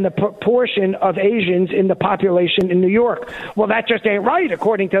 greater than the proportion of Asians in the population in New York. Well, that just ain't right,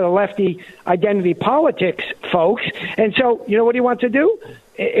 according to the lefty identity politics folks. And so, you know what he wants to do?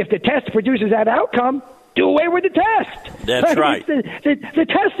 If the test produces that outcome, do away with the test. That's right. The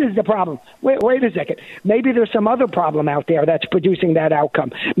test is the problem. Wait a second. Maybe there's some other problem out there that's producing that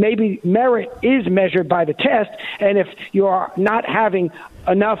outcome. Maybe merit is measured by the test, and if you are not having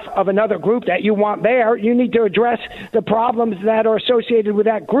enough of another group that you want there, you need to address the problems that are associated with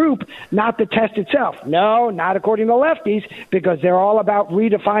that group, not the test itself. No, not according to lefties, because they're all about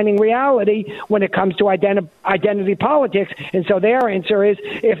redefining reality when it comes to identity politics. And so their answer is,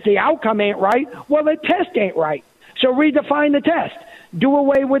 if the outcome ain't right, well, the test ain't right. So redefine the test. Do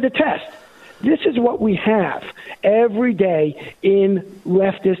away with the test. This is what we have every day in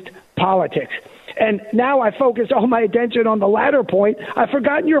leftist politics. And now I focus all my attention on the latter point. I've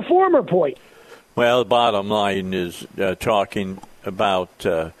forgotten your former point. Well, the bottom line is talking about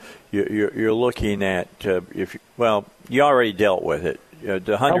you're looking at you already dealt with it. The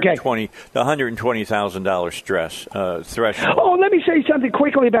 $120,000 stress threshold. Oh, let me say something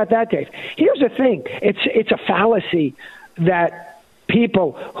quickly about that, Dave. Here's the thing: it's a fallacy that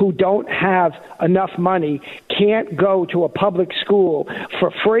people who don't have enough money can't go to a public school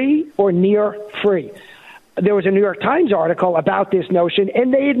for free or near free. There was a New York Times article about this notion,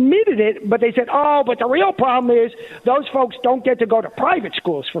 and they admitted it, but they said, but the real problem is those folks don't get to go to private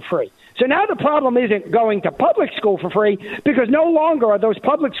schools for free. So now the problem isn't going to public school for free, because no longer are those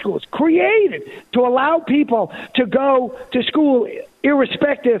public schools created to allow people to go to school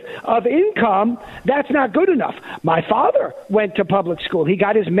irrespective of income. That's not good enough. My father went to public school. He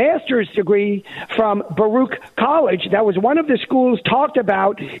got his master's degree from Baruch College. That was one of the schools talked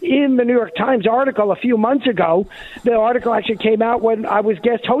about in the New York Times article a few months ago. The article actually came out when I was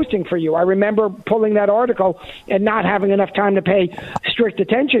guest hosting for you. I remember pulling that article and not having enough time to pay strict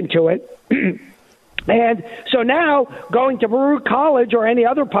attention to it. And so now going to Baruch College or any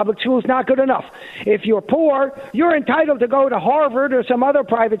other public school is not good enough. If you're poor, you're entitled to go to Harvard or some other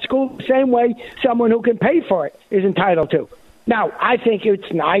private school the same way someone who can pay for it is entitled to. Now, I think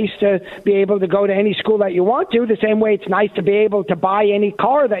it's nice to be able to go to any school that you want to, the same way it's nice to be able to buy any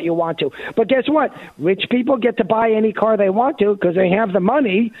car that you want to. But guess what? Rich people get to buy any car they want to because they have the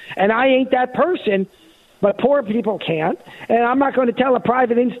money, and I ain't that person. But poor people can't, and I'm not going to tell a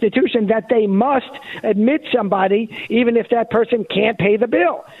private institution that they must admit somebody even if that person can't pay the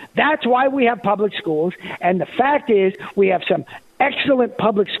bill. That's why we have public schools, and the fact is we have some excellent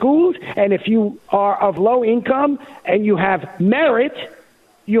public schools, and if you are of low income and you have merit,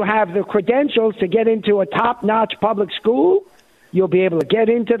 you have the credentials to get into a top-notch public school, you'll be able to get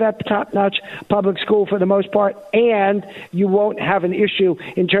into that top-notch public school for the most part, and you won't have an issue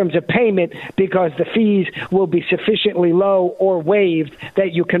in terms of payment because the fees will be sufficiently low or waived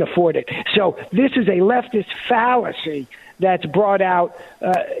that you can afford it. So this is a leftist fallacy that's brought out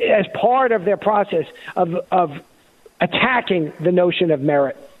as part of their process of attacking the notion of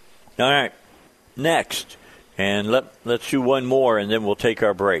merit. All right. Next, and let's do one more, and then we'll take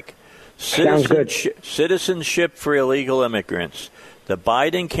our break. Citizenship for illegal immigrants. The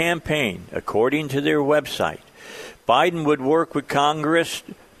Biden campaign, according to their website, Biden would work with Congress,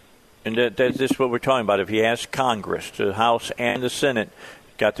 and this is what we're talking about. If he has Congress, the House and the Senate,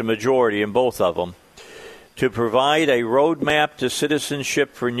 got the majority in both of them, to provide a roadmap to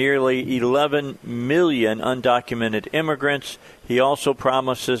citizenship for nearly 11 million undocumented immigrants. He also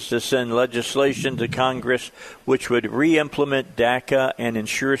promises to send legislation to Congress which would re-implement DACA and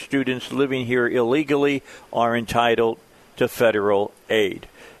ensure students living here illegally are entitled to federal aid.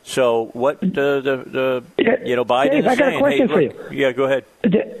 So what Biden Dave, is I got saying. A question for you. Yeah, go ahead.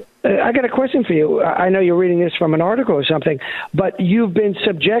 I got a question for you. I know you're reading this from an article or something, but you've been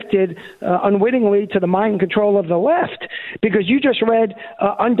subjected unwittingly to the mind control of the left because you just read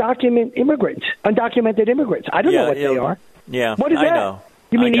undocumented immigrants. I don't know what they are. Yeah, what is I that? know.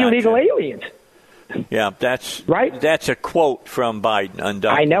 You mean illegal aliens? Yeah, that's right. That's a quote from Biden.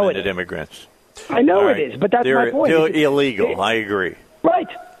 Undocumented immigrants. I know it is, but that's my point. They're illegal. I agree. Right.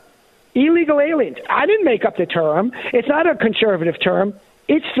 Illegal aliens. I didn't make up the term. It's not a conservative term.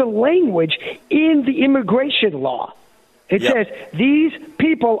 It's the language in the immigration law. It says these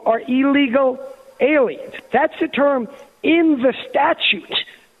people are illegal aliens. That's the term in the statute.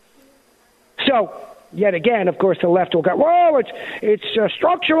 So, yet again, of course, the left will go, whoa, it's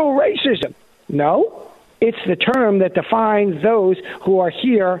structural racism. No, it's the term that defines those who are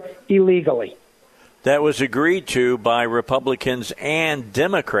here illegally. That was agreed to by Republicans and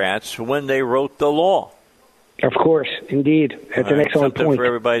Democrats when they wrote the law. Of course, indeed. That's an excellent something point. for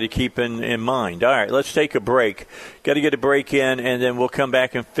everybody to keep in mind. All right, let's take a break. Got to get a break in, and then we'll come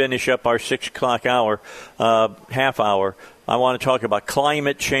back and finish up our 6 o'clock hour, half hour. I want to talk about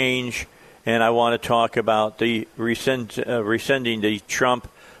climate change, and I want to talk about the rescinding the Trump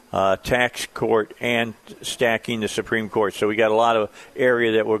tax court and stacking the Supreme Court. So we got a lot of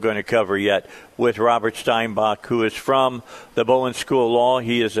area that we're going to cover yet with Robert Steinbach, who is from the Bowen School of Law.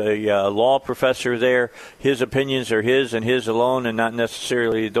 He is a law professor there. His opinions are his and his alone, and not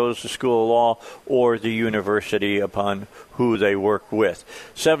necessarily those of the School of Law or the university upon who they work with.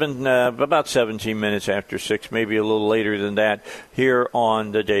 About 17 minutes after 6, maybe a little later than that, here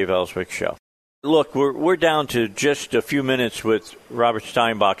on the Dave Elswick Show. Look, we're down to just a few minutes with Robert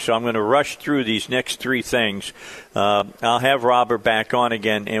Steinbach, so I'm going to rush through these next 3 things. I'll have Robert back on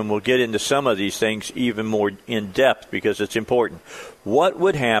again, and we'll get into some of these things even more in depth because it's important. What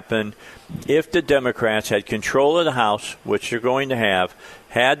would happen if the Democrats had control of the House, which they're going to have,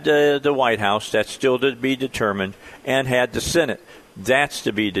 had the White House, that's still to be determined, and had the Senate, that's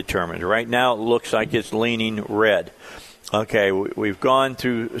to be determined. Right now it looks like it's leaning red. Okay, we've gone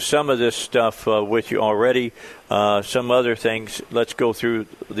through some of this stuff with you already, some other things. Let's go through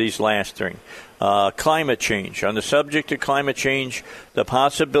these last 3. Climate change. On the subject of climate change, the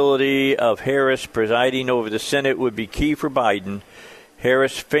possibility of Harris presiding over the Senate would be key for Biden.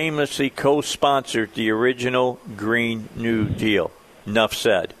 Harris famously co-sponsored the original Green New Deal. Enough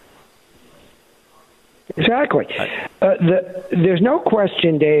said. Exactly. There's no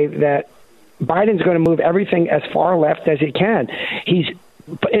question, Dave, that Biden's going to move everything as far left as he can. He's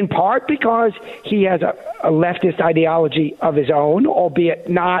in part because he has a leftist ideology of his own, albeit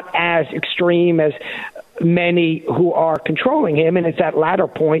not as extreme as many who are controlling him, and it's that latter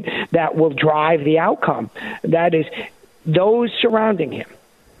point that will drive the outcome. That is, those surrounding him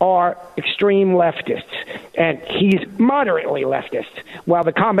are extreme leftists, and he's moderately leftist, while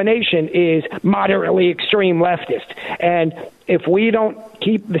the combination is moderately extreme leftist. And if we don't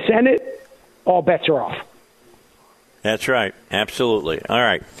keep the Senate, all bets are off. That's right. Absolutely. All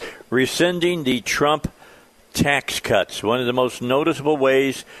right. Rescinding the Trump tax cuts. One of the most noticeable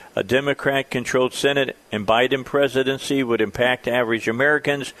ways a Democrat-controlled Senate and Biden presidency would impact average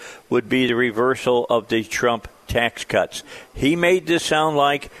Americans would be the reversal of the Trump tax cuts. He made this sound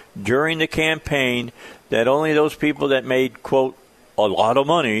like during the campaign that only those people that made, quote, a lot of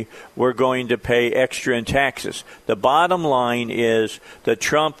money were going to pay extra in taxes. The bottom line is the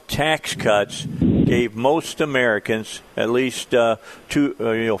Trump tax cuts gave most Americans, at least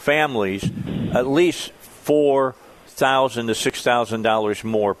families, at least $4,000 to $6,000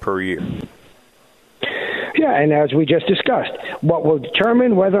 more per year. Yeah, and as we just discussed, what will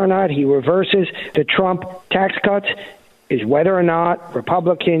determine whether or not he reverses the Trump tax cuts is whether or not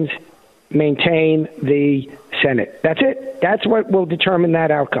Republicans maintain the Senate. That's it. That's what will determine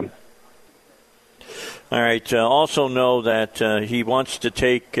that outcome. All right. Also know that he wants to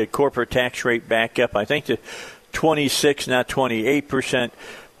take a corporate tax rate back up, I think, to 26, not 28%,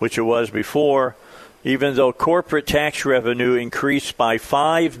 which it was before, even though corporate tax revenue increased by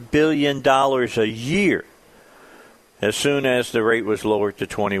 $5 billion a year as soon as the rate was lowered to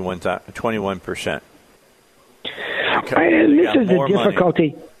 21%. And this is the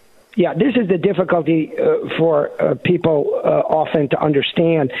difficulty. Money. Yeah, this is the difficulty for people often to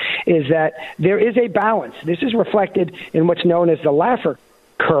understand, is that there is a balance. This is reflected in what's known as the Laffer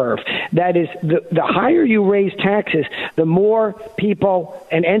curve. That is, the higher you raise taxes, the more people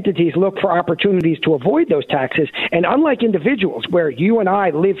and entities look for opportunities to avoid those taxes. And unlike individuals, where you and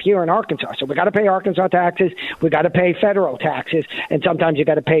I live here in Arkansas, so we got to pay Arkansas taxes, we got to pay federal taxes, and sometimes you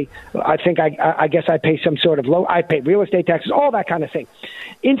got to pay. I guess I pay some sort of I pay real estate taxes, all that kind of thing.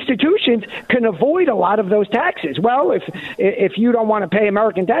 Institutions can avoid a lot of those taxes. Well, if you don't want to pay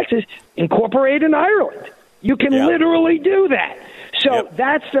American taxes, incorporate in Ireland. You can literally do that. So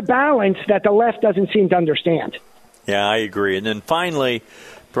that's the balance that the left doesn't seem to understand. Yeah, I agree. And then finally,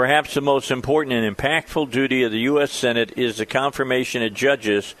 perhaps the most important and impactful duty of the U.S. Senate is the confirmation of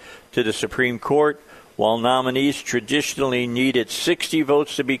judges to the Supreme Court While nominees traditionally needed 60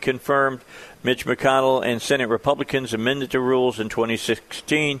 votes to be confirmed, Mitch McConnell and Senate Republicans amended the rules in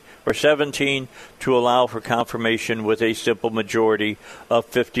 2016 or 17 to allow for confirmation with a simple majority of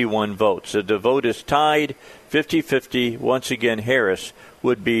 51 votes. If the vote is tied 50-50, once again Harris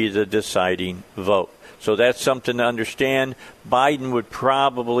would be the deciding vote. So that's something to understand. Biden would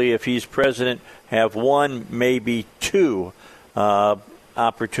probably, if he's president, have one, maybe two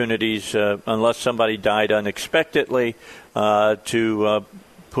opportunities, unless somebody died unexpectedly, to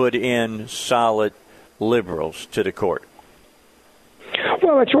put in solid liberals to the court.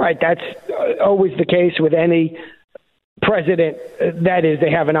 Well, that's right. That's always the case with any president. That is,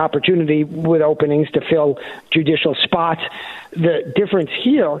 they have an opportunity with openings to fill judicial spots. The difference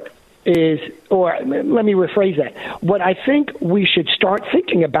here is, or let me rephrase that. What I think we should start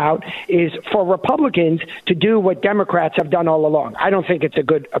thinking about is for Republicans to do what Democrats have done all along. I don't think it's a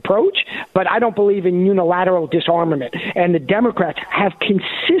good approach, but I don't believe in unilateral disarmament. And the Democrats have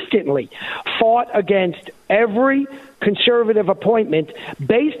consistently fought against every conservative appointment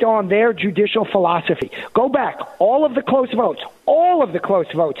based on their judicial philosophy. Go back. All of the close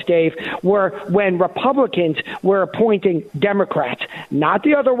votes, Dave, were when Republicans were appointing Democrats, not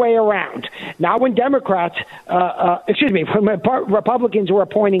the other way around. Not when when Republicans were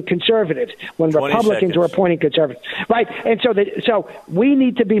appointing conservatives, when Republicans were appointing conservatives. Right. And so we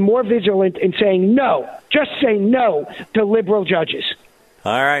need to be more vigilant in saying no, just say no to liberal judges.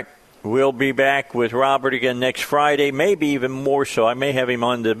 All right. We'll be back with Robert again next Friday, maybe even more so. I may have him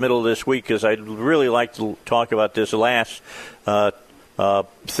on the middle of this week because I'd really like to talk about this last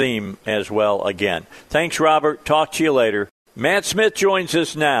theme as well again. Thanks, Robert. Talk to you later. Matt Smith joins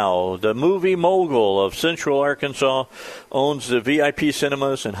us now. The movie mogul of Central Arkansas owns the VIP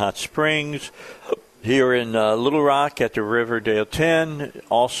cinemas in Hot Springs, here in Little Rock at the Riverdale 10,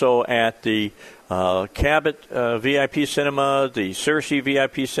 also at the Cabot VIP Cinema, the Searcy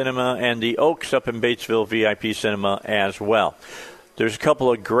VIP Cinema, and the Oaks up in Batesville VIP Cinema as well. There's a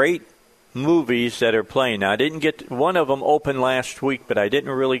couple of great movies that are playing. Now, I didn't get one of them open last week, but I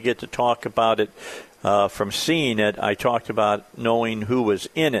didn't really get to talk about it from seeing it. I talked about knowing who was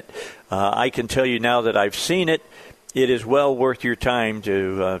in it. I can tell you now that I've seen it. It is well worth your time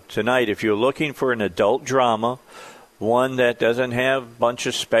to tonight if you're looking for an adult drama, one that doesn't have a bunch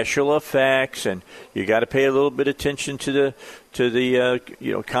of special effects, and you got to pay a little bit of attention to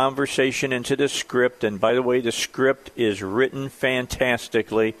the conversation and to the script. And by the way, the script is written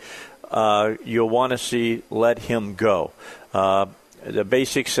fantastically. You'll want to see Let Him Go. The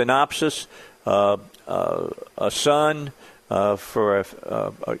basic synopsis: a son for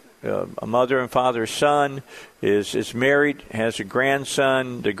a mother and father's son is married, has a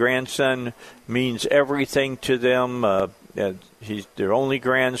grandson. The grandson means everything to them. He's their only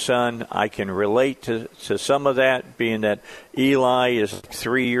grandson. I can relate to some of that, being that Eli is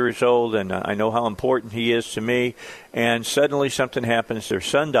 3 years old, and I know how important he is to me. And suddenly something happens. Their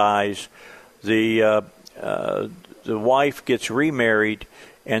son dies. The wife gets remarried,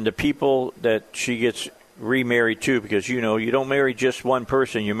 and the people that she gets remarried to, because you don't marry just one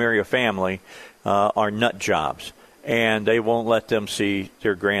person, you marry a family, are nut jobs, and they won't let them see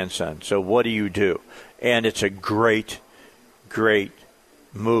their grandson. So what do? And it's a great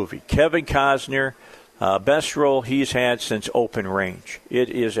movie. Kevin Costner, best role he's had since Open Range. It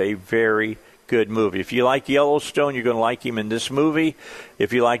is a very good movie. If you like Yellowstone, you're going to like him in this movie.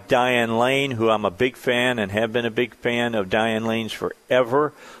 If you like Diane Lane, who I'm a big fan and have been a big fan of Diane Lane's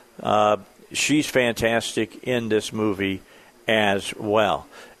forever, she's fantastic in this movie as well.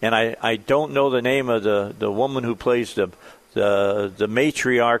 And I don't know the name of the woman who plays the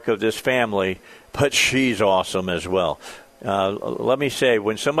matriarch of this family, but she's awesome as well. Let me say,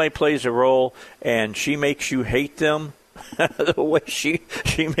 when somebody plays a role and she makes you hate them, the way she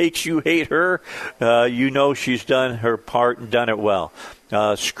makes you hate her, she's done her part and done it well.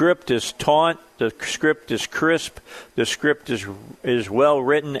 Script is taut. The script is crisp. The script is well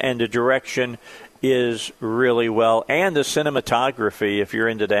written, and the direction is really well. And the cinematography, if you're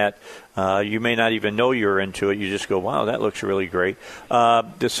into that, you may not even know you're into it. You just go, wow, that looks really great.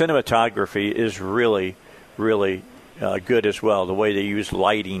 The cinematography is really, really good as well. The way they use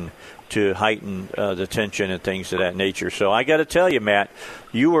lighting to heighten the tension and things of that nature. So I got to tell you, Matt,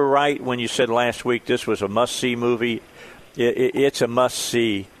 you were right when you said last week this was a must-see movie. It's a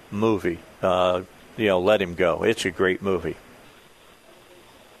must-see movie. Let Him Go. It's a great movie.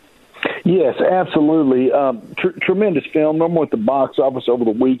 Yes, absolutely. Tremendous film. Number one at the box office over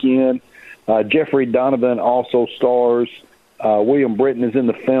the weekend. Jeffrey Donovan also stars. William Britton is in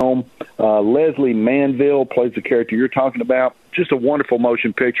the film. Leslie Manville plays the character you're talking about. Just a wonderful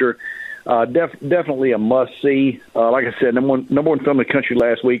motion picture. Definitely a must-see. Like I said, number one film in the country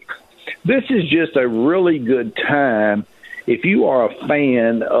last week. This is just a really good time if you are a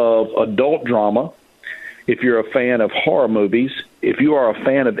fan of adult drama, if you're a fan of horror movies, if you are a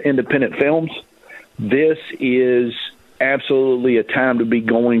fan of independent films. This is absolutely a time to be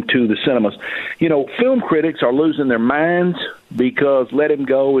going to the cinemas. You know, film critics are losing their minds because Let Him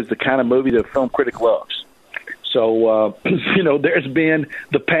Go is the kind of movie that a film critic loves. So, you know, there's been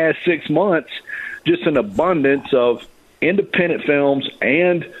the past 6 months just an abundance of independent films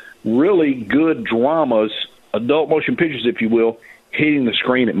and really good dramas, adult motion pictures, if you will, hitting the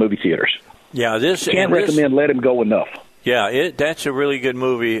screen at movie theaters. Yeah, Can't recommend Let Him Go enough. Yeah, that's a really good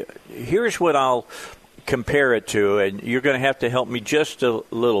movie. Here's what I'll compare it to, and you're going to have to help me just a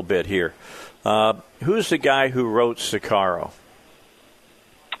little bit here. Who's the guy who wrote Sicario?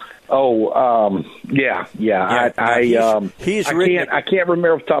 Oh, yeah. I can't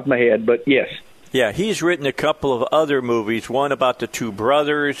remember off the top of my head, but yes. Yeah, he's written a couple of other movies. One about the two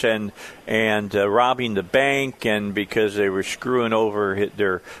brothers and robbing the bank, and because they were screwing over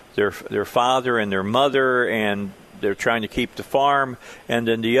their father and their mother, and they're trying to keep the farm. And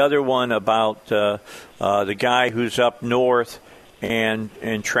then the other one about the guy who's up north and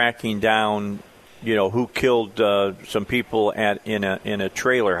tracking down, you know, who killed some people in a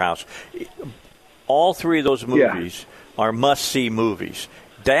trailer house. All 3 of those movies are must-see movies.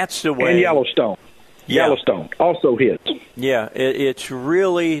 That's the way. And Yellowstone. Yeah. Yellowstone also hits. Yeah, it's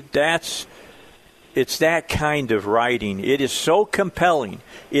really it's that kind of writing. It is so compelling.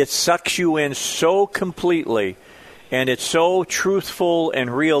 It sucks you in so completely, and it's so truthful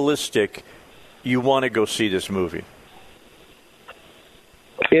and realistic. You want to go see this movie.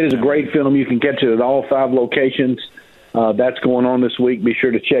 It is a great film. You can catch it at all 5 locations. That's going on this week. Be sure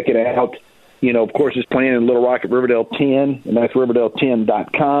to check it out. You know, of course, it's playing in Little Rock at Riverdale 10, and that's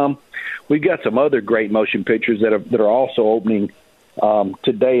Riverdale10.com. We've got some other great motion pictures that are also opening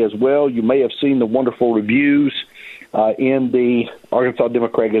today as well. You may have seen the wonderful reviews in the Arkansas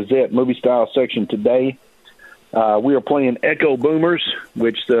Democrat-Gazette movie style section today. We are playing Echo Boomers,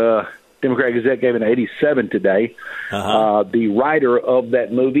 which the Democrat-Gazette gave an 87 today. The writer of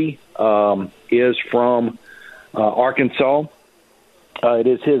that movie is from Arkansas. It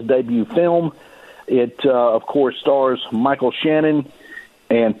is his debut film. It, of course, stars Michael Shannon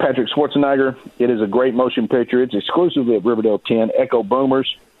and Patrick Schwarzenegger. It is a great motion picture. It's exclusively at Riverdale 10. Echo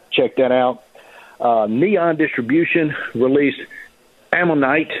Boomers. Check that out. Neon Distribution released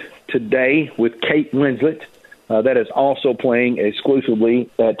Ammonite today with Kate Winslet. That is also playing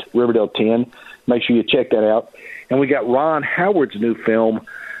exclusively at Riverdale 10. Make sure you check that out. And we got Ron Howard's new film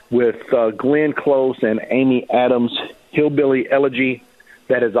with Glenn Close and Amy Adams, Hillbilly Elegy.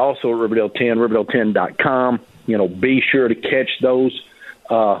 That is also at Riverdale 10, Riverdale10.com. You know, be sure to catch those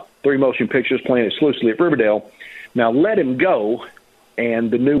 3 motion pictures playing exclusively at Riverdale. Now, Let Him Go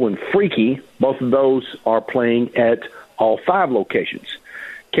and the new one, Freaky, both of those are playing at all 5 locations: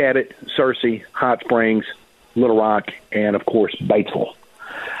 Cabot, Searcy, Hot Springs, Little Rock, and, of course, Batesville.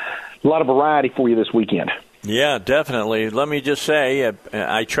 A lot of variety for you this weekend. Yeah, definitely. Let me just say,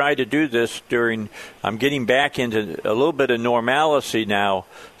 I try to do this I'm getting back into a little bit of normalcy now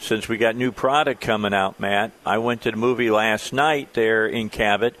since we got new product coming out, Matt. I went to the movie last night there in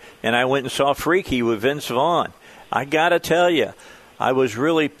Cabot, and I went and saw Freaky with Vince Vaughn. I got to tell you, I was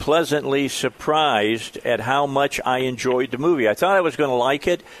really pleasantly surprised at how much I enjoyed the movie. I thought I was going to like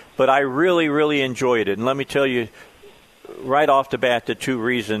it, but I really, really enjoyed it. And let me tell you right off the bat the 2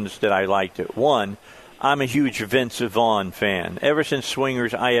 reasons that I liked it. One, I'm a huge Vince Vaughn fan. Ever since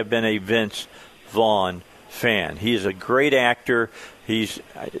Swingers, I have been a Vince Vaughn fan. He's a great actor. He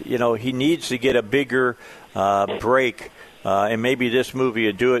needs to get a bigger break, and maybe this movie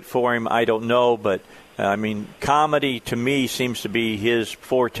would do it for him. I don't know, but I mean, comedy to me seems to be his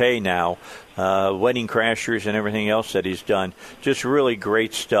forte now. Wedding Crashers and everything else that he's done, just really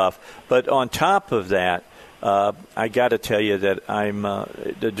great stuff. But on top of that, I got to tell you that I'm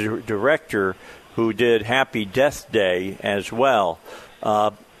the director who did Happy Death Day as well,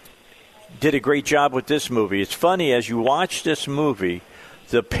 did a great job with this movie. It's funny, as you watch this movie,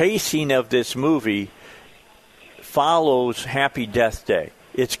 the pacing of this movie follows Happy Death Day.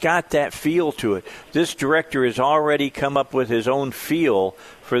 It's got that feel to it. This director has already come up with his own feel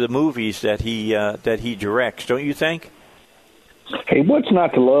for the movies that he directs, don't you think? Hey, what's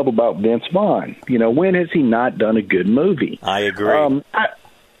not to love about Vince Vaughn? You know, when has he not done a good movie? I agree.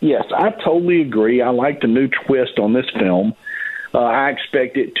 Yes, I totally agree. I like the new twist on this film. I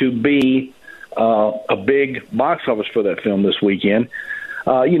expect it to be a big box office for that film this weekend.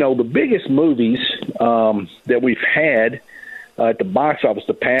 The biggest movies that we've had at the box office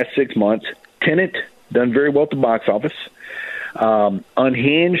the past 6 months. Tenet done very well at the box office.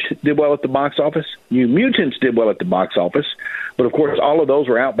 Unhinged did well at the box office. New Mutants did well at the box office. But, of course, all of those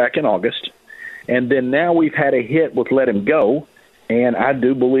were out back in August. And then now we've had a hit with Let Him Go, and I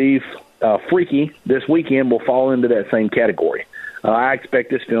do believe Freaky this weekend will fall into that same category. I expect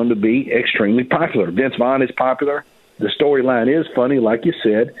this film to be extremely popular. Vince Vaughn is popular. The storyline is funny, like you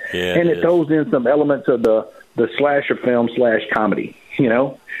said, and it throws in some elements of the slasher film / comedy. You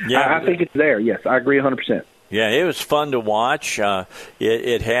know, I think it's there. Yes, I agree 100%. Yeah, it was fun to watch.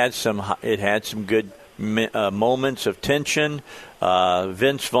 It had some good moments of tension.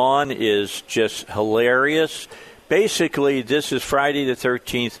 Vince Vaughn is just hilarious. Basically, this is Friday the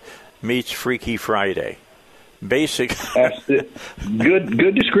 13th meets Freaky Friday. Basic. That's it.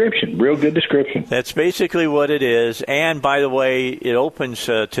 Good description. Real good description. That's basically what it is. And by the way, it opens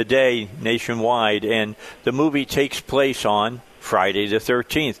today nationwide, and the movie takes place on Friday the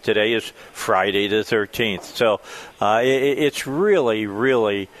 13th. Today is Friday the 13th. So it's really,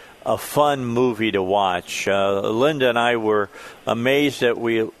 really a fun movie to watch. Linda and I were amazed that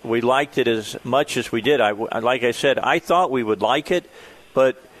we liked it as much as we did. Like I said, I thought we would like it,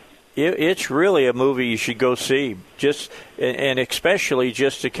 but it's really a movie you should go see, and especially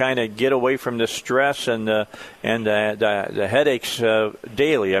just to kind of get away from the stress and the headaches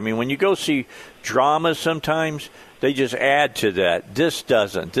daily. I mean, when you go see dramas, sometimes they just add to that. This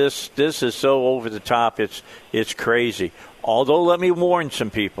doesn't. This is so over the top. It's crazy. Although, let me warn some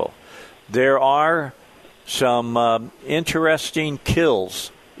people, there are some interesting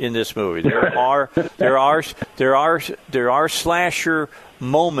kills in this movie. There are slasher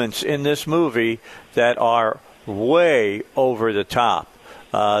moments in this movie that are way over the top.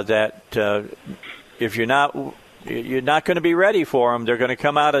 If you're not going to be ready for them, they're going to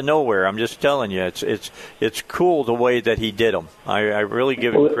come out of nowhere. I'm just telling you, it's cool the way that he did them. I really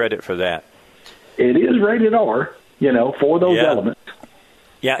give him credit for that. It is rated R, for those elements.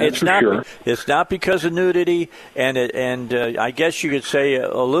 Yeah, it's not. Sure. It's not because of nudity, and I guess you could say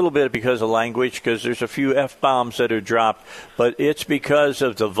a little bit because of language, because there's a few F-bombs that are dropped, but it's because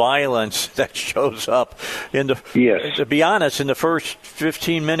of the violence that shows up in the. Yes. To be honest, in the first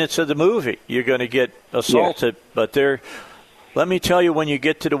 15 minutes of the movie, you're going to get assaulted, but let me tell you, when you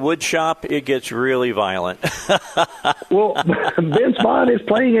get to the wood shop, it gets really violent. Well, Vince Vaughn is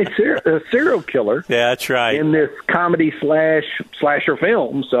playing a serial killer. Yeah, that's right. In this comedy slasher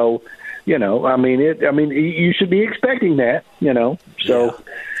film, so you should be expecting that. So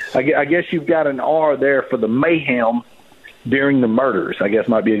I guess you've got an R there for the mayhem during the murders. I guess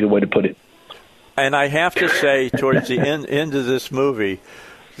might be a good way to put it. And I have to say, towards the end of this movie,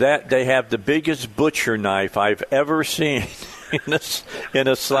 that they have the biggest butcher knife I've ever seen in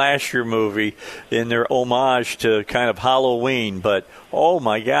a slasher movie, in their homage to kind of Halloween. But oh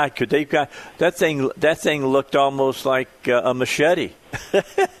my God, could they've got that thing? That thing looked almost like a machete.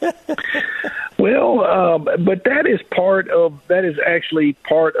 Well, but that is actually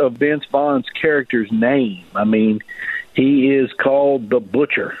part of Vince Vaughn's character's name. I mean, he is called the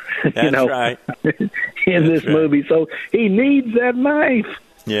Butcher. That's right. in this movie, so he needs that knife.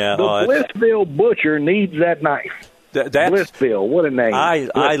 Yeah, the Blissville Butcher needs that knife. That's Blissville. What a name!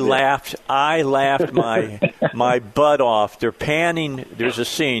 I laughed my butt off. They're panning. There's a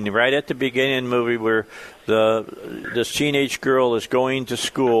scene right at the beginning of the movie where this teenage girl is going to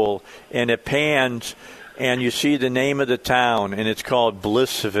school, and it pans, and you see the name of the town, and it's called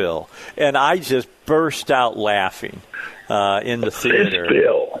Blissville, and I just burst out laughing in the theater.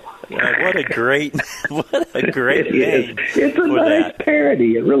 Blissville. What a great name! It's a nice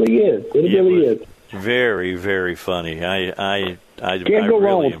parody. It really is. It really is. Very, very funny. I can't go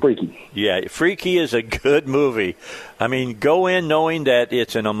wrong with Freaky. Yeah, Freaky is a good movie. I mean, go in knowing that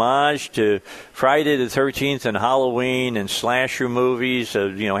it's an homage to Friday the 13th and Halloween and slasher movies.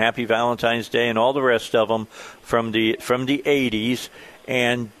 Happy Valentine's Day and all the rest of them from the 80s.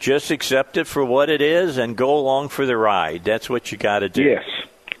 And just accept it for what it is and go along for the ride. That's what you got to do. Yes.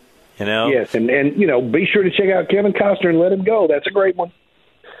 Yes, and be sure to check out Kevin Costner and Let Him Go. That's a great one.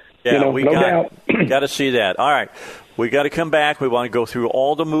 Yeah, no doubt. Got to see that. All right, we got to come back. We want to go through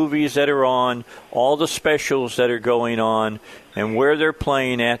all the movies that are on, all the specials that are going on, and where they're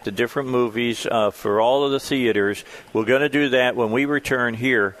playing at, the different movies for all of the theaters. We're going to do that when we return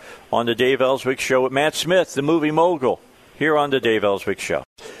here on the Dave Elswick Show with Matt Smith, the movie mogul, here on the Dave Elswick Show.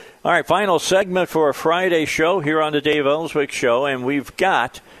 All right, final segment for a Friday show here on the Dave Elswick Show, and we've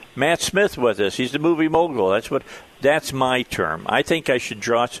got Matt Smith with us. He's the movie mogul. That's what That's my term. I think I should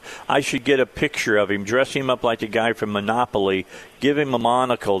get a picture of him, dress him up like a guy from Monopoly, give him a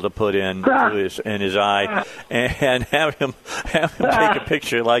monocle to put in his eye, and have him take a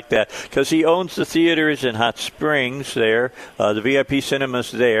picture like that, because he owns the theaters in Hot Springs there, the VIP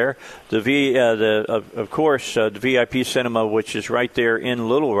cinemas there, the VIP cinema, which is right there in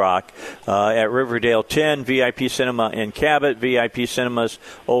Little Rock, at Riverdale 10, VIP cinema in Cabot, VIP cinemas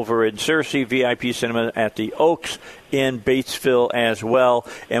over in Searcy, VIP cinema at the Oaks in Batesville as well.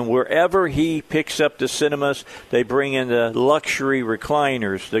 And wherever he picks up the cinemas, they bring in the luxury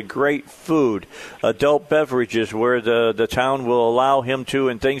recliners, the great food, adult beverages where the town will allow him to,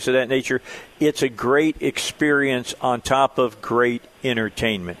 and things of that nature. It's a great experience on top of great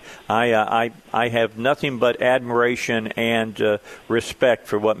entertainment. I have nothing but admiration and respect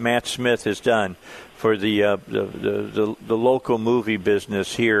for what Matt Smith has done for the local movie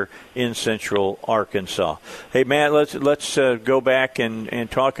business here in Central Arkansas. Hey, Matt, let's go back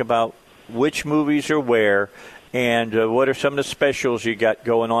and talk about which movies are where and what are some of the specials you got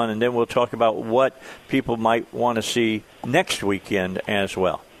going on, and then we'll talk about what people might want to see next weekend as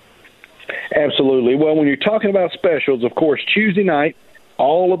well. Absolutely. Well, when you're talking about specials, of course, Tuesday night,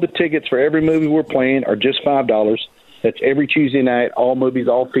 all of the tickets for every movie we're playing are just $5. That's every Tuesday night, all movies,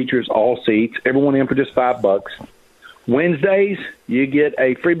 all features, all seats, everyone in for just $5. Wednesdays, you get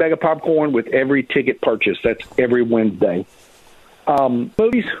a free bag of popcorn with every ticket purchase. That's every Wednesday.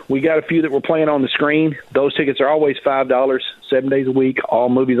 Movies, we got a few that we're playing on the screen. Those tickets are always $5, 7 days a week, all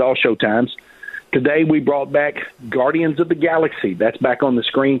movies, all showtimes. Today, we brought back Guardians of the Galaxy. That's back on the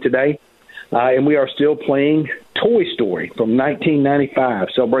screen today. And we are still playing Toy Story from 1995,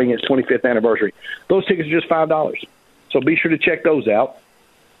 celebrating its 25th anniversary. Those tickets are just $5. So be sure to check those out.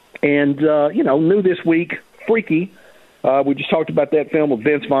 And, new this week, Freaky. We just talked about that film with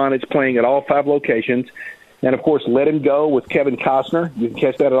Vince Vaughn. It's playing at all 5 locations. And, of course, Let Him Go with Kevin Costner. You can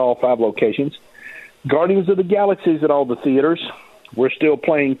catch that at all 5 locations. Guardians of the Galaxies at all the theaters. We're still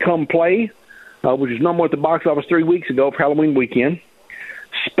playing Come Play, which is number 1 at the box office 3 weeks ago for Halloween weekend.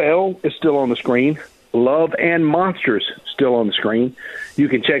 Spell is still on the screen. Love and Monsters still on the screen. You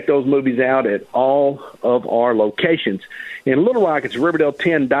can check those movies out at all of our locations. In Little Rock, it's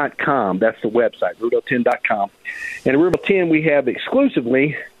Riverdale10.com. That's the website, Riverdale10.com. And at Riverdale 10, we have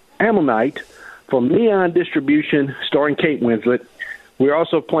exclusively Ammonite from Neon Distribution, starring Kate Winslet. We're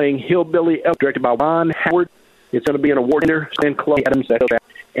also playing Hillbilly Elf, directed by Ron Howard. It's going to be an award winner, and Chloe Adams.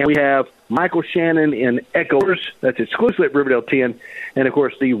 And we have Michael Shannon in Echoers. That's exclusively at Riverdale 10. And, of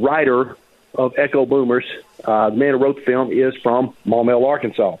course, the writer of Echo Boomers, the man who wrote the film, is from Maumelle,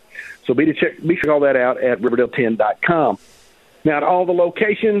 Arkansas. So be sure to check all that out at Riverdale10.com. Now, at all the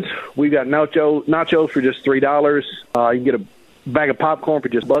locations, we've got nachos for just $3. You can get a bag of popcorn for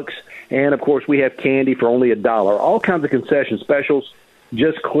just $1. And, of course, we have candy for only $1. All kinds of concession specials.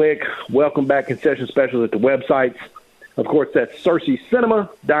 Just click Welcome Back Concession Specials at the websites. Of course, that's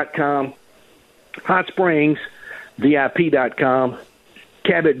CerseiCinema.com, Hot Springs VIP.com,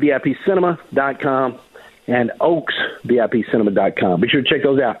 CabotVIPCinema.com, and OaksVIPCinema.com. Be sure to check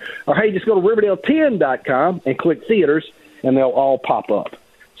those out. Or, hey, just go to Riverdale10.com and click Theaters, and they'll all pop up.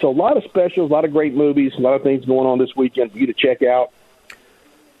 So a lot of specials, a lot of great movies, a lot of things going on this weekend for you to check out.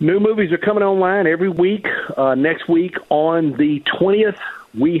 New movies are coming online every week. Next week on the 20th,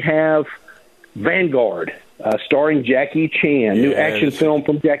 we have Vanguard, starring Jackie Chan. New action film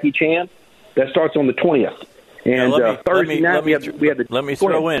from Jackie Chan. That starts on the 20th. And Thursday night, we have the... Let me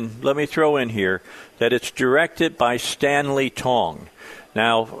throw in here that it's directed by Stanley Tong.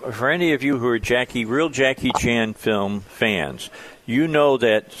 Now, for any of you who are real Jackie Chan film fans, you know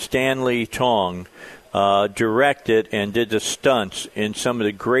that Stanley Tong directed and did the stunts in some of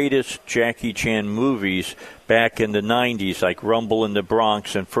the greatest Jackie Chan movies back in the 90s, like Rumble in the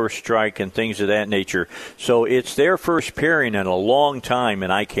Bronx and First Strike and things of that nature. So it's their first pairing in a long time,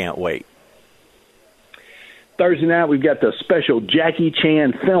 and I can't wait. Thursday night, we've got the special Jackie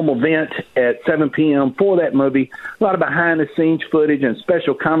Chan film event at 7 p.m. for that movie. A lot of behind-the-scenes footage and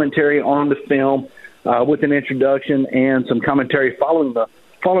special commentary on the film with an introduction and some commentary following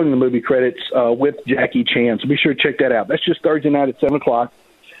the movie credits with Jackie Chan. So be sure to check that out. That's just Thursday night at 7 o'clock.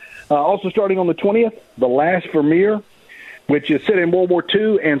 Also starting on the 20th, The Last Vermeer, which is set in World War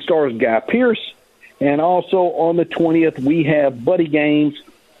II and stars Guy Pearce. And also on the 20th, we have Buddy Games,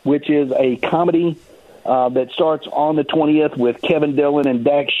 which is a comedy that starts on the 20th with Kevin Dillon and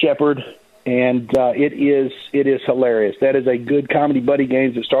Dax Shepard. And it is hilarious. That is a good comedy, Buddy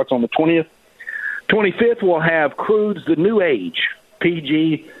Games, that starts on the 20th. 25th, we'll have Crude's The New Age,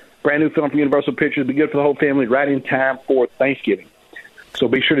 PG, brand new film from Universal Pictures. Be good for the whole family right in time for Thanksgiving. So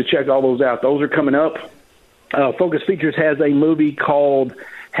be sure to check all those out. Those are coming up. Focus Features has a movie called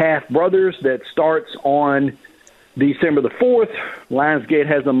Half Brothers that starts on December the 4th. Lionsgate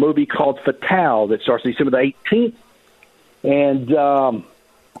has a movie called Fatale that starts December the 18th. And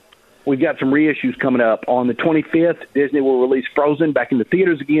we've got some reissues coming up. On the 25th, Disney will release Frozen back in the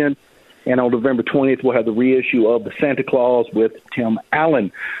theaters again. And on November 20th, we'll have the reissue of The Santa Claus with Tim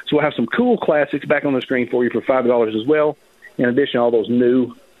Allen. So we'll have some cool classics back on the screen for you for $5 as well. In addition to all those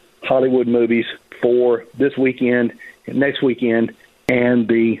new Hollywood movies for this weekend, and next weekend, and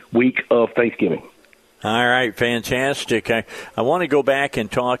the week of Thanksgiving. All right, fantastic. I want to go back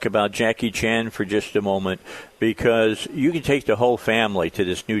and talk about Jackie Chan for just a moment, because you can take the whole family to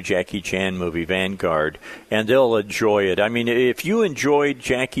this new Jackie Chan movie, Vanguard, and they'll enjoy it. I mean, if you enjoyed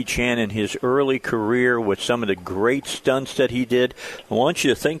Jackie Chan in his early career with some of the great stunts that he did, I want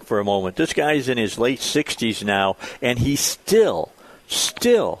you to think for a moment. This guy's in his late 60s now, and he still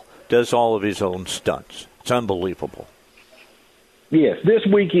does all of his own stunts. It's unbelievable. Yes, this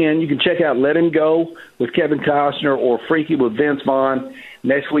weekend you can check out Let Him Go with Kevin Costner or Freaky with Vince Vaughn.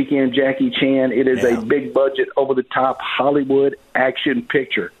 Next weekend, Jackie Chan. It is a big-budget, over-the-top Hollywood action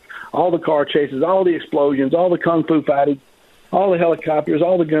picture. All the car chases, all the explosions, all the kung fu fighting, all the helicopters,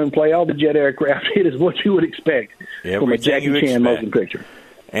 all the gunplay, all the jet aircraft. It is what you would expect from a Jackie Chan motion picture.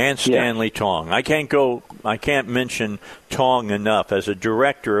 And Stanley Tong. I can't mention Tong enough. As a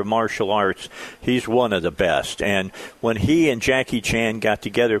director of martial arts, he's one of the best. And when he and Jackie Chan got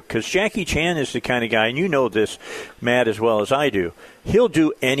together, because Jackie Chan is the kind of guy, and you know this, Matt, as well as I do, he'll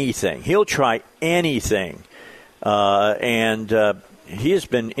do anything. He'll try anything. And he has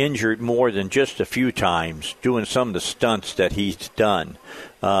been injured more than just a few times doing some of the stunts that he's done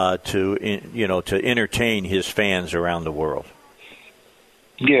to entertain his fans around the world.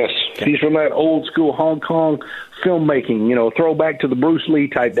 Yes, he's from that old school Hong Kong filmmaking, throwback to the Bruce Lee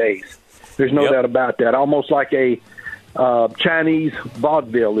type days. There's no doubt about that. Almost like a Chinese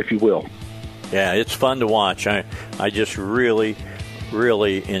vaudeville, if you will. Yeah, it's fun to watch. I just really,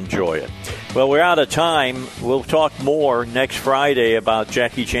 really enjoy it. Well, we're out of time. We'll talk more next Friday about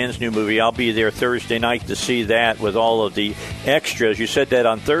Jackie Chan's new movie. I'll be there Thursday night to see that with all of the extras. You said that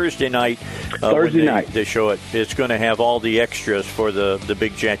on Thursday night. Thursday night. They show it. It's going to have all the extras for the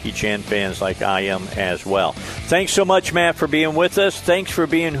big Jackie Chan fans like I am as well. Thanks so much, Matt, for being with us. Thanks for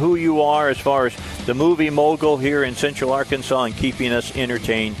being who you are as far as the movie mogul here in Central Arkansas and keeping us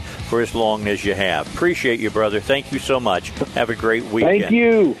entertained for as long as you have. Appreciate you, brother. Thank you so much. Have a great weekend. Thank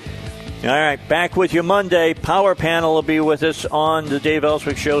you. All right, back with you Monday. Power Panel will be with us on the Dave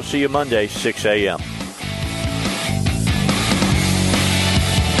Elswick Show. See you Monday, 6 a.m.